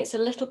watch me. It's a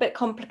little bit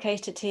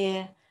complicated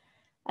here.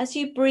 As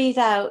you breathe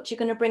out, you're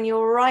going to bring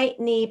your right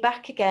knee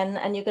back again,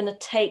 and you're going to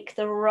take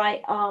the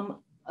right arm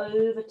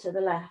over to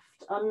the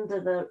left, under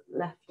the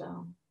left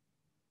arm.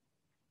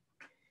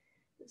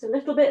 It's a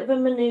little bit of a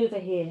maneuver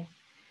here.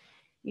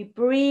 You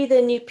breathe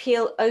in, you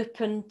peel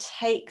open,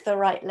 take the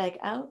right leg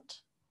out.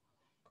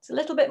 It's a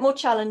little bit more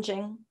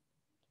challenging.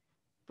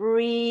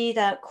 Breathe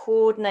out,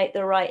 coordinate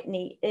the right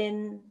knee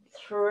in,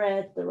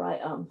 thread the right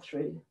arm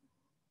through.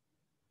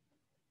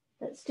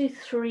 Let's do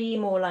 3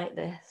 more like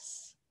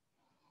this.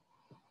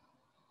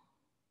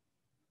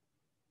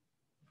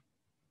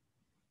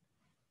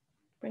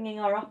 Bringing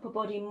our upper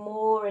body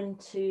more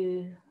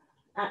into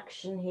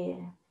action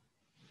here.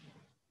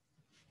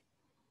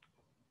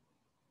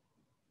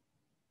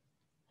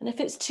 And if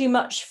it's too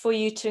much for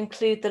you to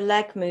include the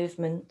leg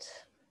movement,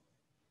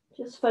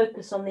 just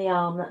focus on the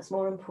arm, that's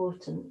more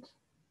important.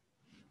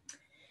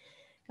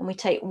 And we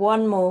take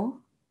 1 more.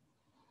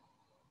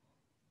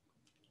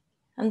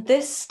 And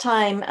this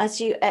time, as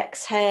you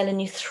exhale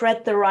and you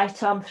thread the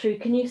right arm through,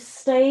 can you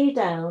stay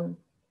down?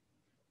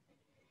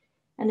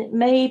 And it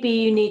may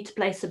be you need to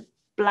place a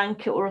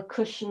blanket or a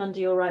cushion under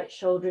your right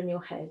shoulder and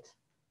your head.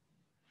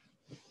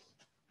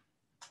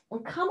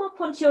 And come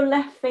up onto your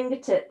left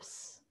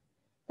fingertips.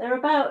 They're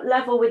about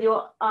level with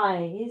your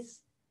eyes.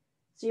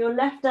 So your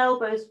left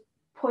elbow's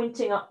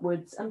pointing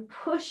upwards, and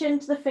push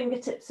into the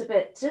fingertips a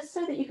bit, just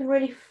so that you can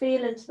really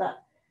feel into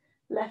that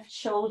left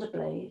shoulder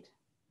blade.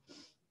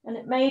 And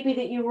it may be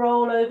that you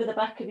roll over the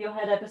back of your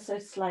head ever so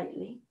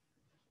slightly.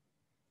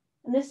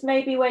 And this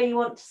may be where you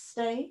want to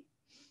stay.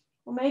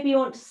 Or maybe you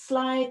want to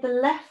slide the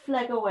left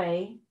leg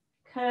away,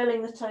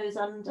 curling the toes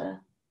under.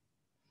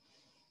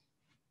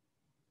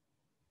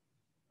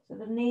 So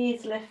the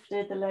knees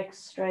lifted, the legs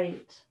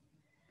straight.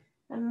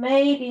 And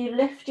maybe you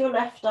lift your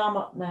left arm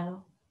up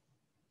now,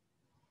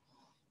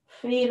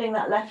 feeling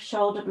that left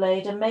shoulder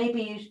blade, and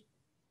maybe you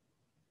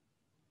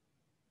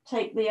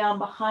take the arm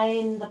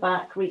behind the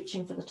back,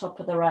 reaching for the top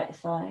of the right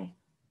thigh.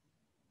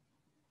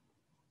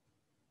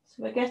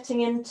 So we're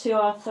getting into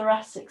our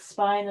thoracic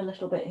spine a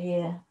little bit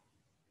here.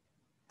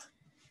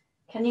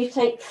 Can you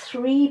take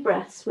 3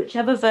 breaths,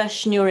 whichever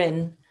version you're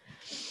in?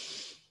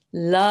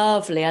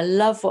 Lovely. I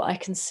love what I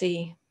can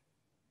see.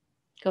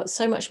 Got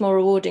so much more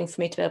rewarding for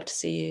me to be able to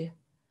see you.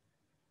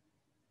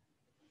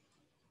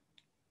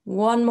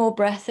 1 more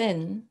breath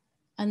in,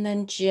 and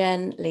then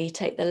gently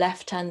take the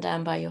left hand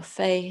down by your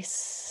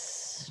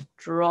face.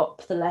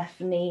 Drop the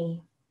left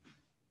knee.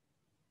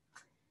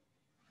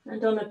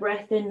 And on a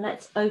breath in,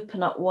 let's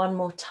open up 1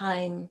 more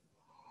time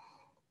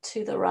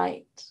to the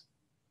right.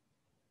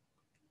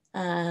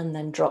 And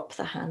then drop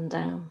the hand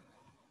down.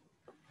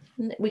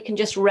 And we can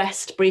just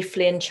rest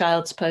briefly in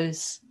child's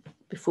pose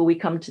before we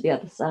come to the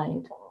other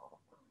side.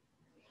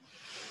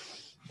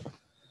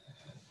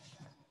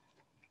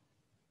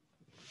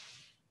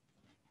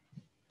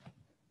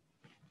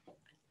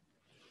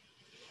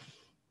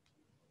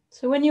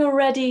 So when you're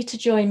ready to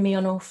join me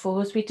on all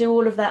fours, we do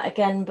all of that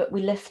again, but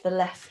we lift the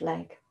left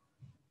leg.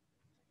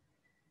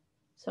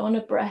 So on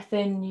a breath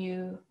in,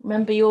 you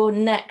remember your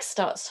neck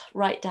starts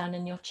right down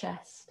in your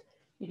chest.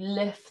 You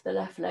lift the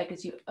left leg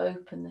as you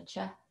open the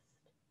chest.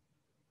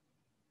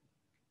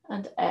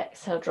 And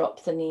exhale,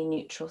 drop the knee,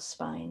 neutral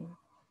spine.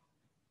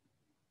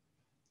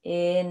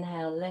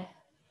 Inhale, lift.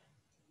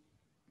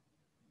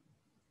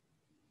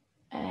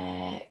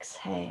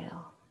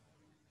 Exhale.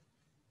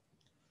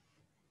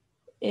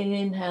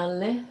 Inhale,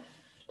 lift.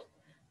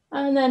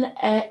 And then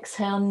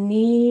exhale,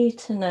 knee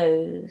to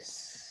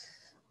nose.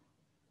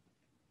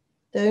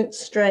 Don't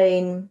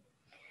strain.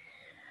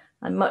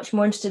 I'm much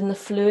more interested in the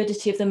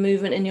fluidity of the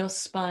movement in your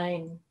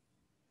spine.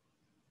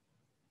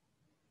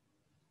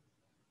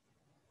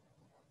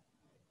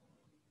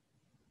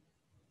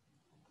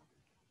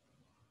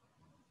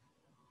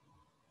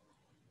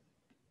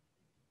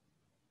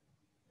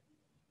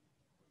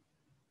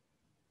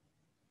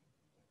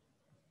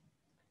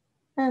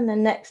 And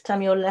then next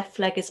time your left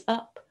leg is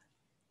up,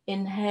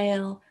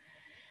 inhale,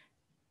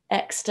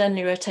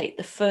 externally rotate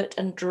the foot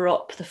and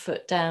drop the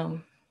foot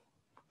down.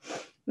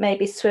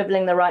 Maybe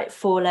swiveling the right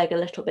foreleg a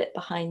little bit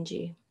behind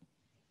you.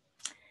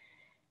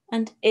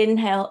 And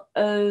inhale,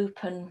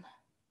 open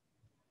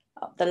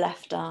up the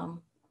left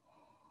arm.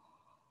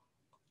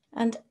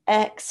 And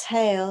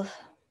exhale,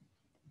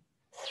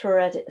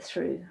 thread it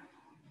through.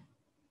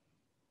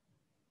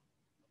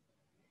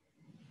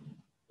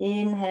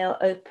 Inhale,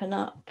 open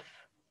up,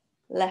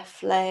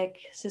 left leg.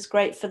 This is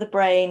great for the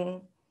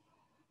brain.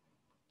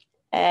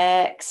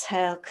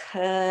 Exhale,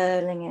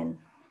 curling in.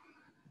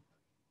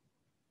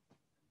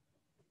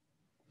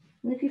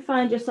 And if you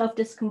find yourself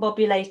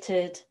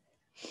discombobulated,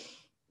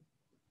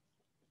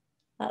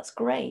 that's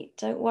great.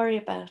 Don't worry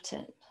about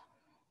it.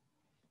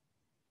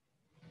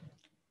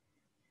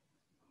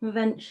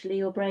 Eventually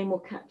your brain will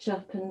catch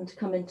up and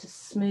come into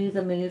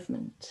smoother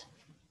movement.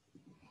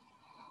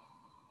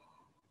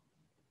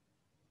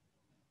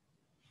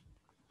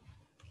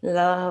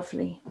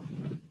 Lovely.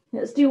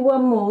 Let's do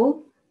 1 more.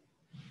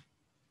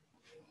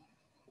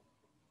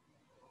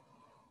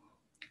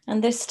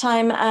 And this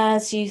time,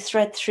 as you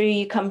thread through,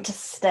 you come to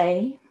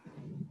stay.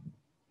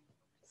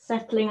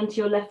 Settling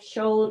onto your left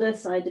shoulder,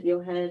 side of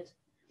your head.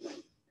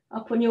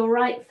 Up on your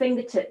right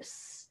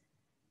fingertips.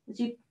 As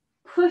you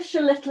push a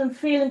little and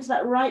feel into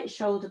that right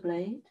shoulder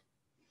blade.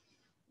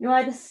 You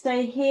either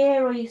stay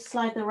here or you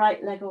slide the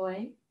right leg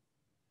away.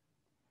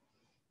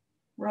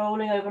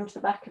 Rolling over onto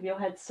the back of your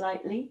head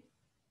slightly.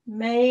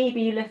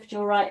 Maybe you lift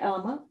your right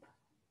arm up.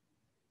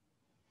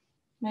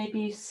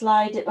 Maybe you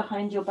slide it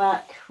behind your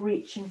back,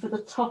 reaching for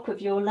the top of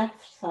your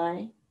left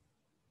thigh.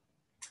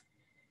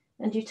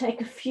 And you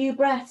take a few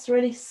breaths,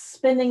 really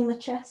spinning the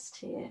chest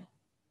here.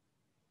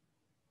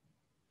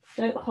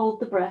 Don't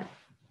hold the breath.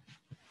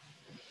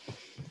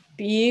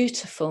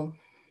 Beautiful.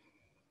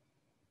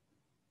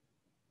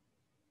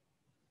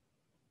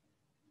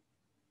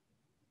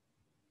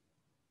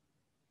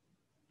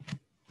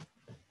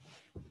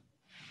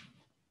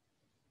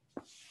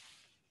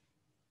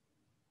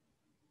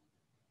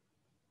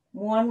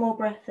 One more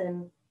breath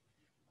in.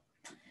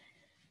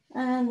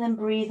 And then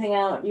breathing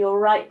out, your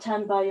right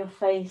hand by your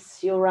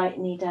face, your right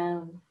knee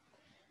down.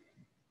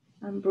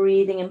 And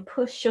breathing and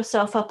push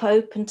yourself up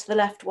open to the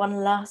left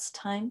one last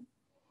time.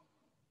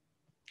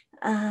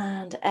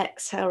 And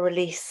exhale,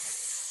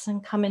 release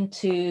and come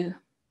into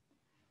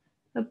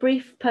a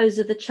brief pose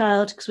of the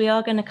child, because we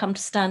are going to come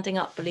to standing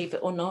up, believe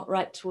it or not,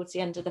 right towards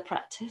the end of the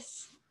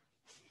practice.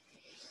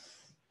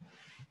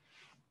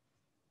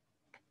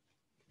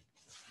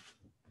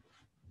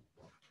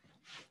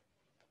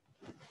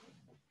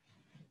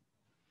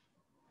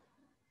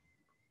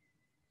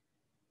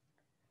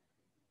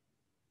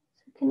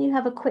 Can you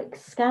have a quick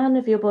scan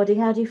of your body?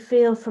 How do you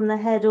feel from the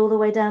head all the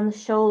way down the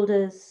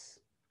shoulders,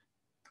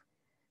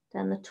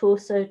 down the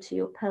torso to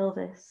your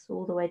pelvis,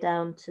 all the way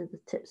down to the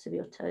tips of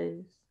your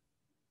toes?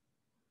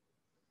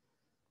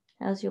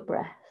 How's your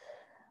breath?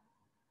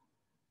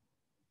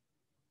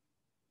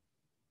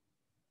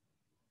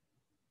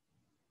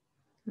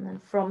 And then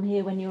from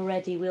here, when you're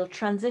ready, we'll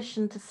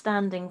transition to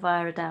standing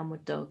via a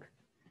downward dog.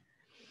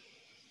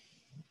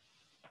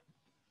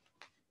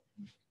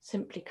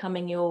 Simply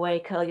coming your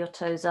way, curl your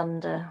toes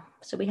under.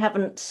 So we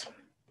haven't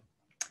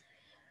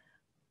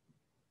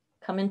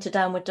come into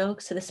downward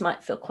dog, so this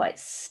might feel quite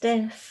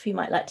stiff. You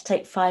might like to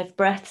take 5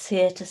 breaths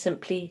here to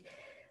simply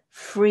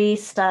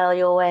freestyle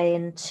your way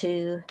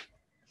into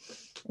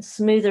a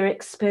smoother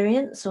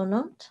experience or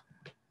not.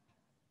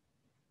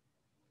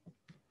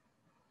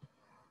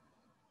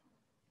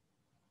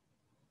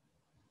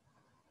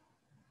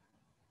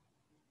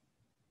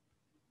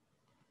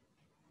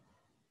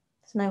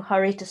 There's no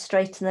hurry to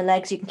straighten the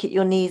legs. You can keep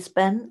your knees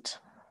bent.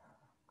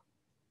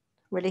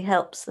 Really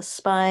helps the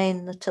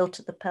spine, the tilt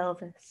of the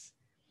pelvis.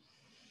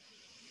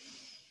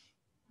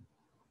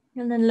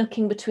 And then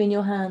looking between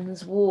your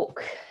hands,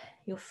 walk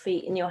your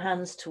feet and your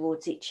hands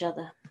towards each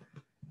other.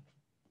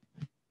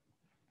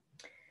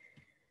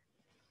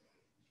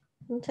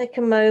 And take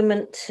a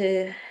moment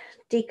to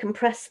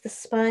decompress the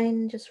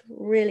spine, just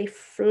really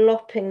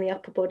flopping the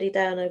upper body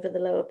down over the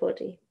lower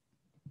body.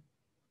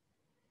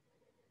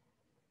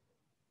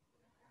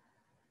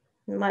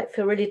 It might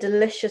feel really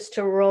delicious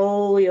to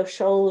roll your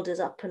shoulders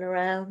up and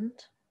around.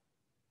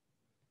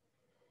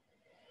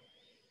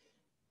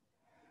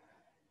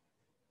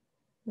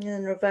 And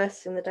then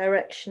reversing the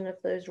direction of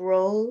those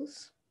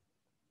rolls.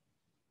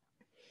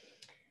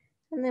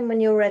 And then when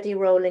you're ready,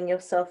 rolling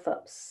yourself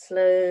up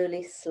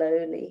slowly,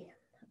 slowly,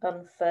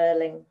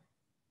 unfurling.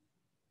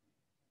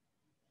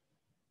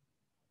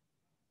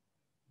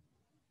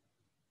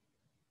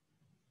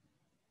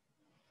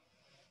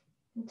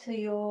 Until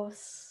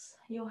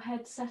your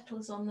head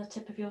settles on the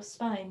tip of your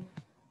spine.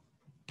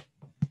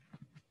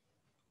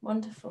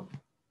 Wonderful.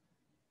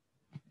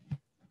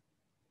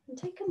 And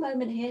take a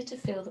moment here to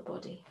feel the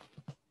body.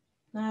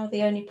 Now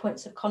the only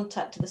points of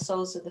contact are the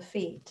soles of the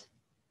feet.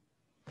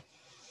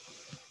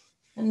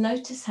 And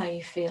notice how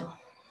you feel.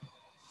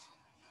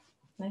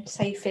 Notice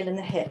how you feel in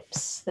the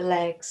hips, the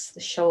legs, the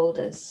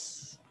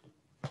shoulders.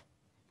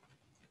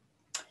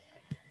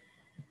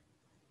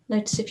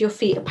 Notice if your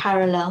feet are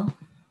parallel.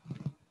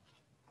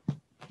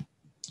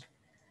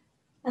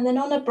 And then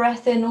on a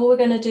breath in, all we're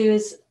going to do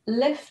is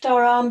lift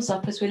our arms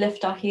up as we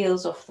lift our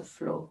heels off the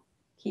floor.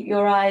 Keep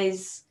your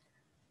eyes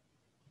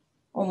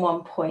on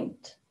one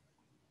point.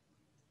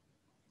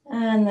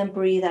 And then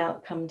breathe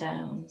out, come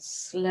down.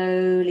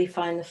 Slowly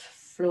find the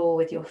floor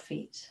with your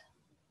feet.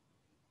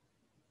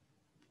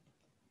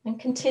 And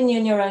continue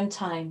in your own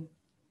time.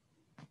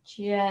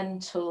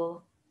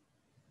 Gentle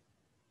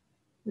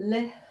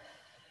lift.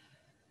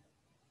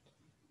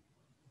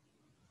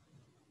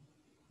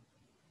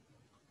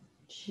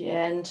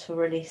 Gentle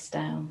release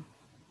down.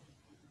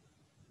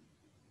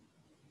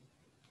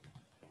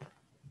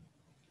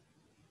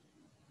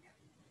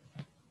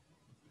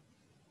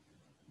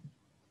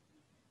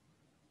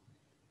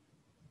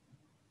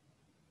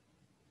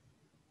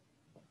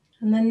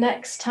 And then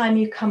next time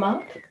you come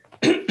up,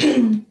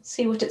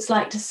 see what it's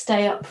like to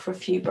stay up for a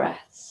few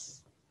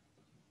breaths.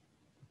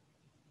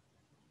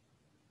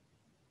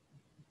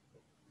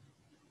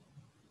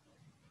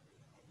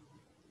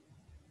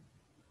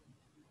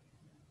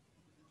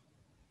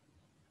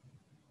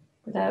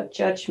 without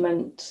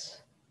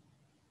judgment,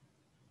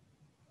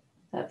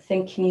 without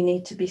thinking you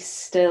need to be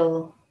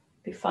still,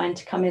 be fine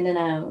to come in and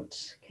out.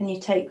 Can you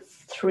take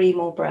 3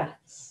 more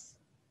breaths?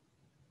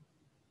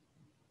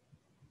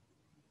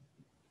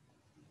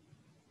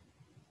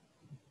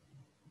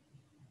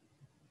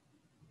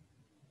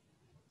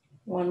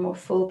 One more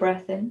full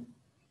breath in.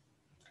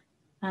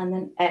 And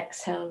then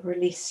exhale,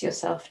 release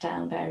yourself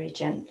down very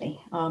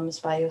gently, arms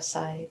by your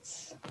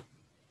sides.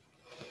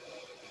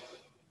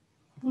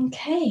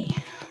 Okay,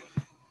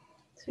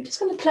 so we're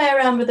just going to play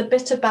around with a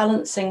bit of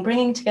balancing,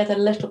 bringing together a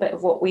little bit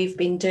of what we've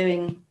been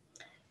doing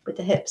with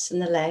the hips and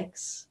the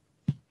legs,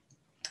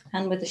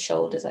 and with the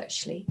shoulders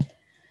actually.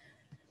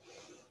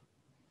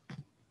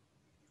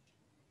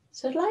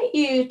 So I'd like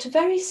you to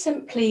very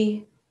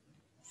simply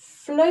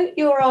float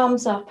your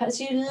arms up as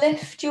you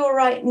lift your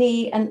right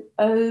knee and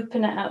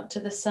open it out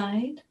to the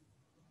side.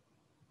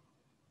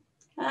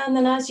 And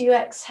then as you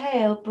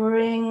exhale,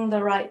 bring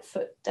the right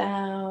foot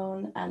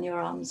down and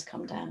your arms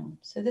come down.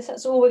 So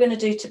that's all we're going to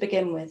do to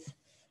begin with.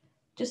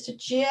 Just a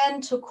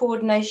gentle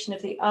coordination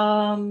of the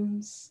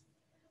arms,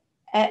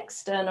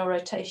 external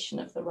rotation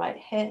of the right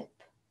hip,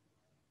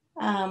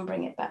 and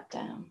bring it back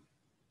down.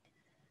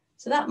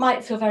 So that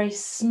might feel very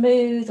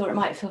smooth or it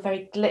might feel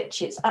very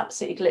glitchy. It's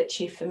absolutely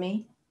glitchy for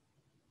me.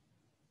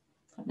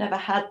 I've never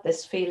had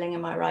this feeling in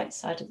my right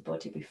side of the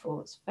body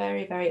before. It's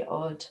very, very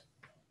odd.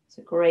 It's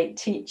a great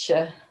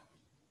teacher.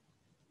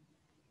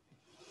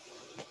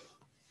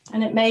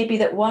 And it may be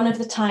that one of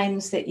the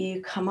times that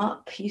you come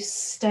up, you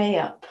stay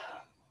up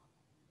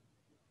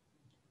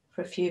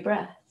for a few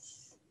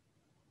breaths.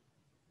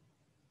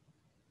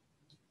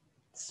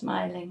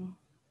 Smiling.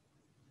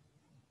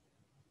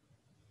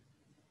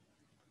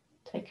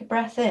 Take a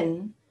breath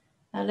in.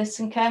 Now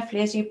listen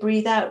carefully as you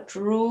breathe out.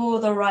 Draw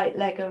the right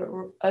leg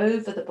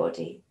over the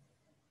body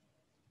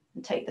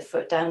and take the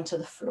foot down to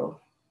the floor.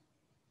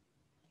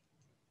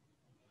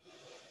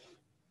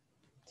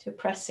 So you're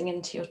pressing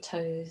into your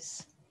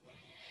toes.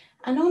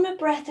 And on a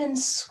breath in,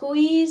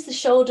 squeeze the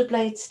shoulder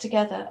blades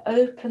together,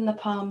 open the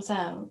palms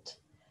out,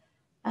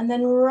 and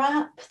then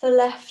wrap the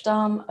left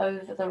arm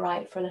over the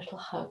right for a little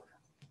hug.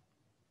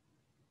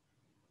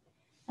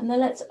 And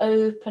then let's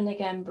open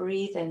again,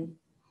 breathe in.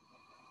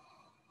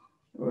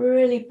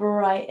 Really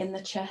bright in the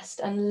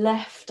chest, and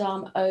left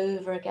arm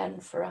over again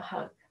for a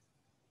hug.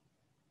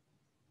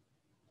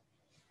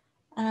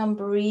 And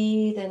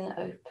breathe in,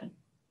 open.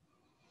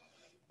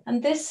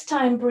 And this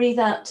time breathe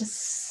out to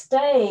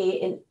stay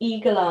in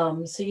eagle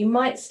arms. So you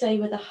might stay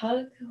with a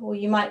hug, or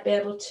you might be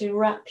able to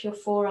wrap your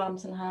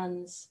forearms and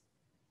hands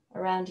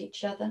around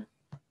each other.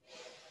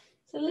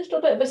 So a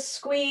little bit of a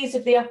squeeze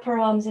of the upper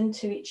arms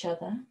into each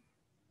other.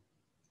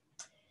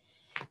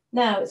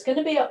 Now it's going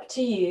to be up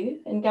to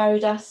you in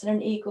Garudasana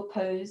and eagle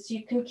pose.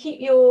 You can keep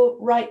your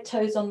right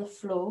toes on the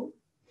floor,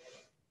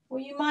 or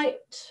you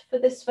might, for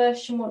this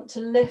version, want to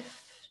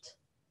lift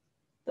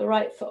the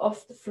right foot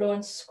off the floor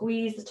and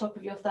squeeze the top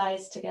of your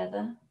thighs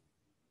together.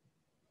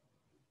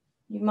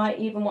 You might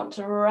even want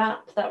to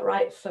wrap that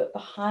right foot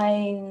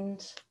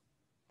behind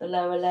the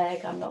lower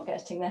leg. I'm not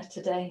getting there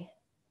today.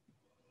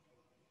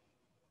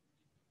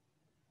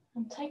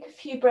 And take a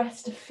few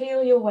breaths to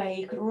feel your way.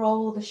 You could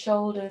roll the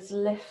shoulders,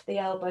 lift the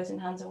elbows and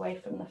hands away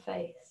from the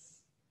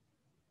face.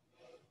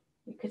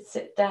 You could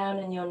sit down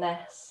in your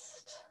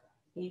nest,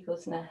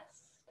 eagle's nest.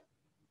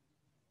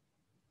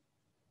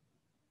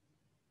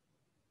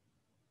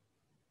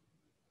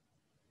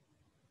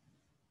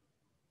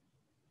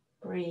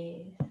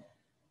 Breathe.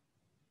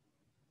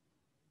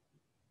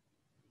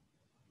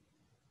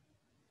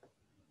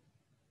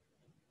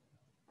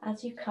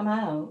 As you come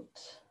out,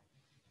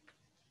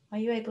 are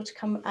you able to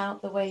come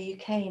out the way you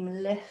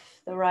came?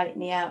 Lift the right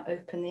knee out,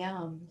 open the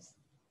arms,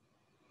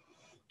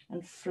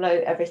 and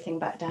float everything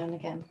back down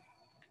again.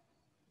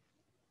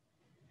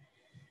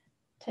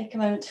 Take a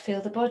moment to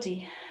feel the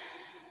body.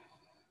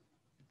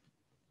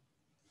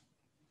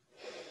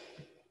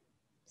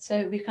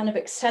 So we've kind of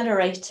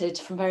accelerated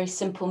from very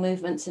simple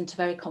movements into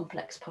very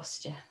complex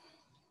posture.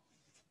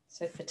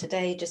 So for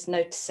today, just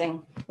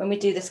noticing, when we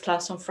do this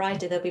class on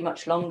Friday, they'll be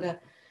much longer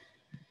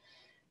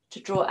to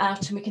draw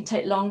out, and we can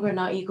take longer in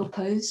our eagle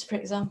pose, for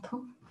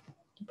example.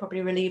 You're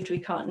probably relieved we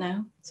can't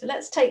now. So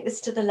let's take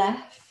this to the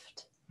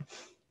left.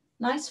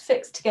 Nice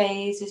fixed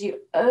gaze as you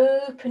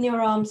open your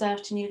arms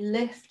out and you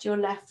lift your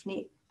left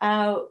knee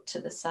out to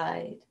the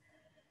side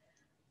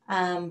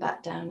and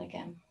back down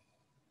again.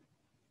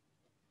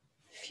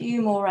 A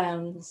few more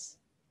rounds.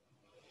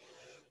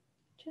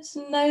 Just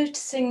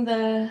noticing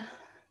the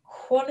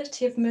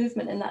quality of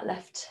movement in that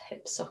left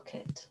hip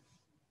socket.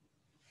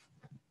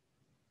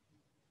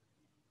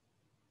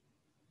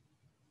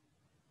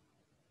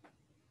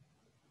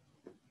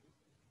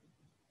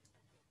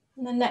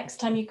 And the next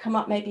time you come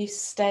up, maybe you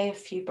stay a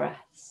few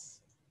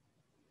breaths.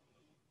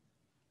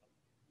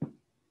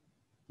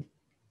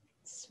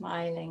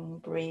 Smiling,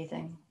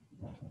 breathing.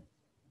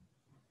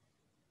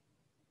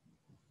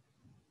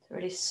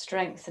 Really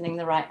strengthening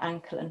the right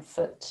ankle and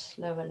foot,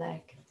 lower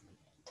leg.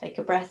 Take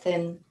a breath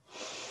in.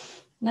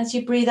 And as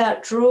you breathe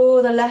out,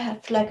 draw the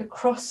left leg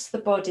across the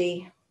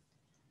body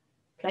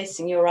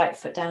Placing your right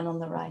foot down on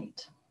the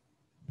right.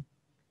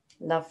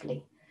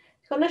 Lovely.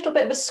 Got a little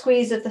bit of a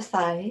squeeze of the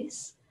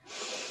thighs.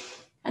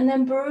 And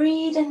then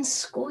breathe in,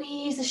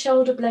 squeeze the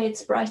shoulder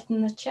blades,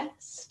 brighten the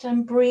chest.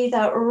 And breathe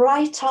out,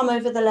 right arm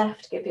over the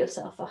left, give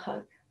yourself a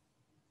hug.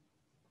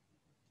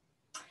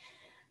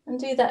 And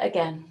do that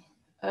again,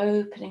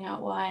 opening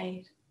out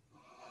wide.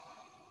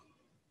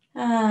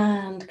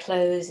 And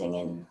closing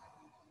in.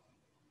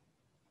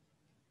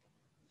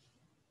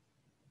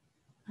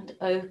 And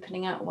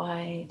opening out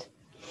wide.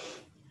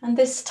 And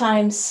this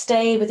time,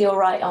 stay with your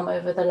right arm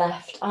over the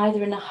left,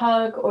 either in a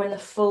hug or in the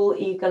full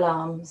eagle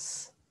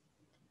arms.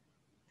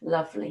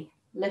 Lovely.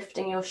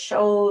 Lifting your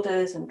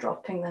shoulders and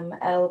dropping them,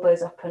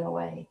 elbows up and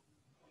away.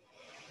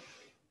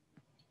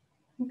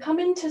 And come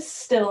into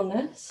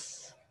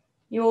stillness,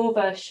 your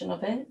version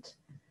of it.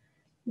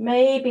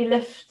 Maybe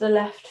lift the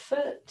left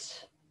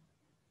foot.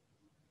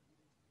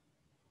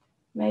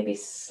 Maybe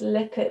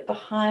slip it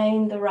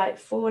behind the right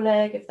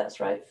foreleg if that's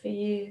right for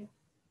you.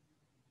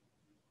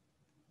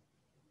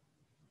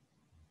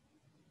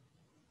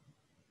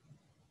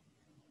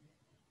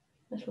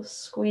 Little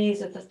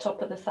squeeze of the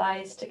top of the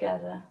thighs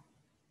together.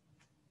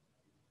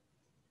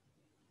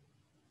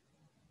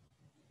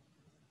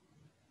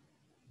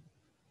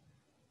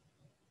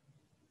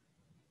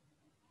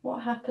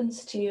 What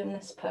happens to you in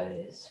this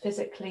pose,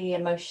 physically,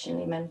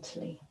 emotionally,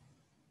 mentally?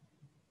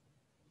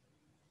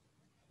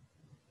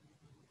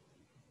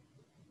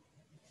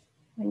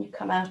 When you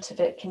come out of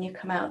it, can you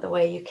come out the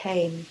way you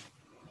came?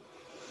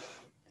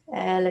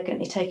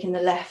 Elegantly taking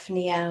the left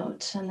knee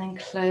out and then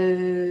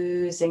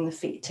closing the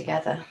feet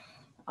together,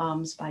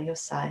 arms by your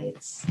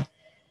sides.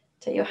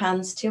 Take your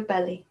hands to your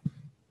belly.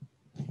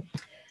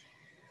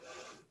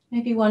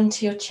 Maybe one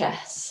to your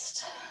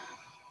chest.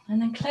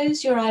 And then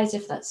close your eyes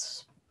if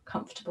that's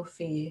comfortable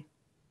for you.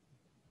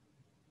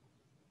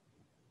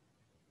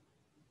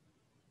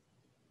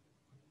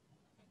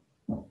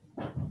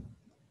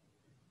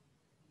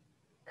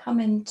 Come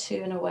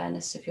into an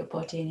awareness of your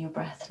body and your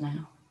breath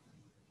now.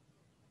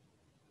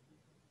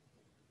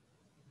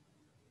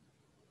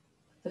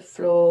 The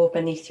floor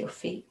beneath your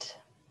feet,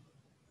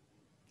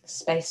 the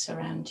space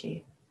around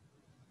you.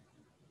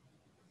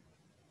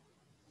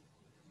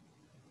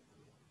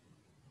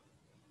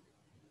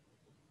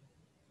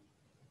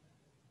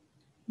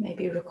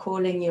 Maybe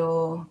recalling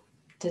your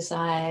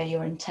desire,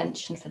 your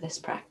intention for this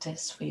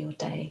practice for your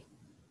day.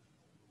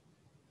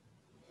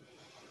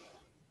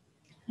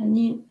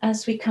 And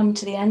as we come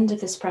to the end of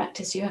this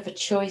practice, you have a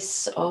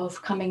choice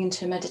of coming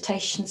into a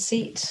meditation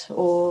seat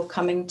or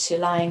coming to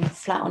lying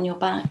flat on your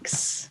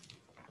backs.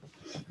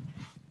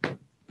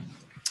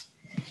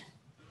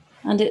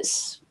 And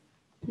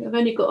we've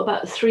only got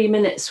about 3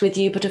 minutes with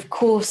you, but of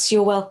course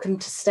you're welcome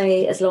to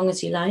stay as long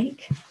as you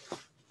like.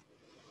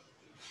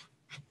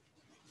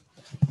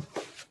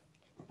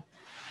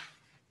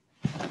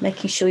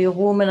 Making sure you're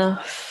warm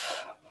enough.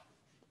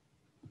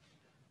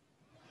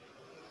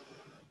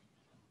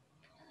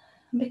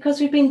 And because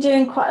we've been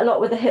doing quite a lot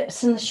with the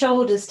hips and the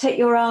shoulders, take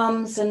your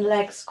arms and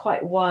legs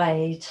quite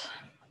wide.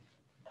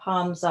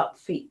 Palms up,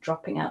 feet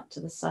dropping out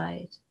to the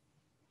side.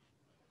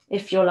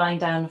 If you're lying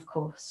down, of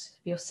course.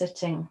 If you're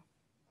sitting,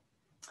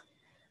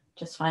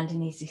 just find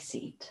an easy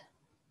seat.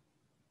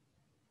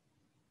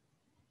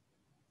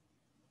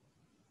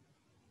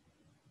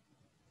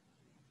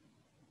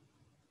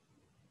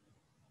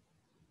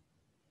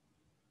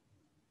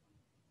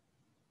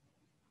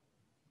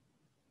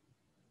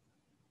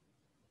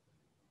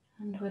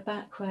 And we're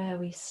back where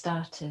we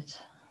started.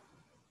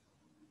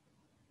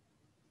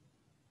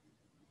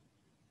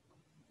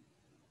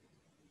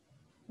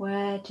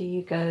 Where do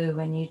you go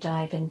when you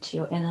dive into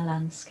your inner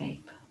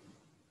landscape?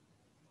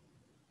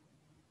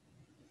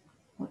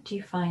 What do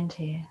you find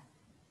here?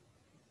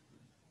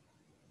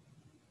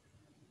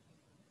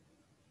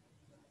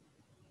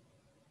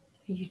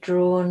 Are you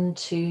drawn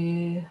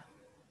to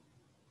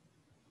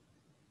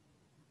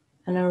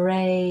an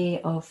array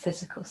of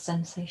physical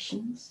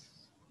sensations,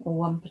 or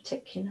one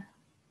particular?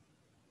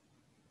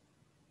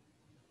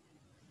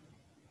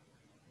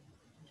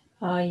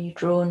 Are you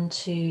drawn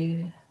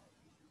to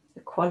the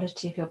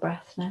quality of your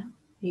breath now?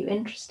 Are you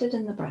interested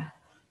in the breath?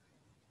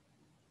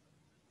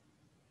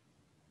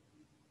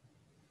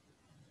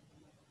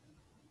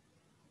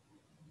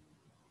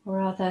 Or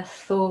are there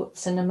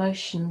thoughts and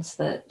emotions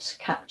that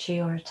capture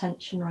your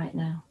attention right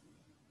now?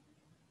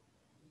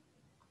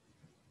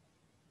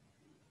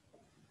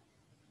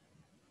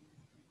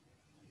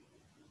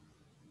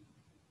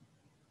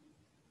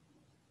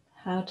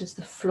 How does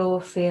the floor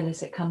feel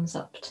as it comes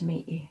up to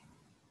meet you?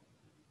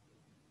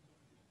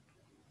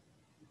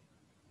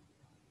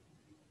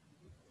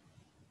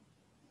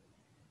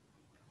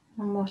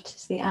 And what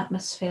is the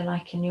atmosphere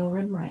like in your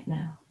room right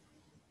now?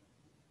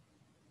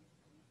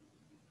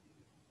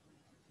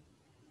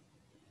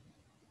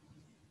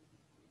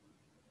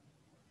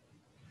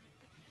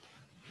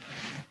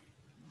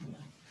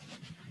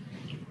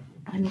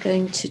 I'm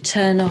going to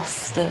turn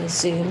off the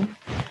Zoom.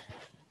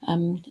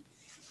 I'm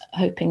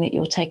hoping that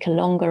you'll take a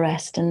longer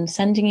rest, and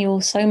sending you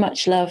all so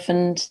much love,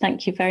 and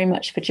thank you very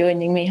much for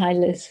joining me. Hi,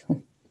 Liz.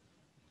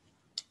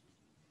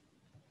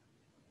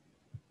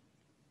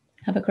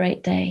 Have a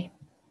great day.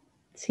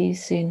 See you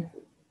soon.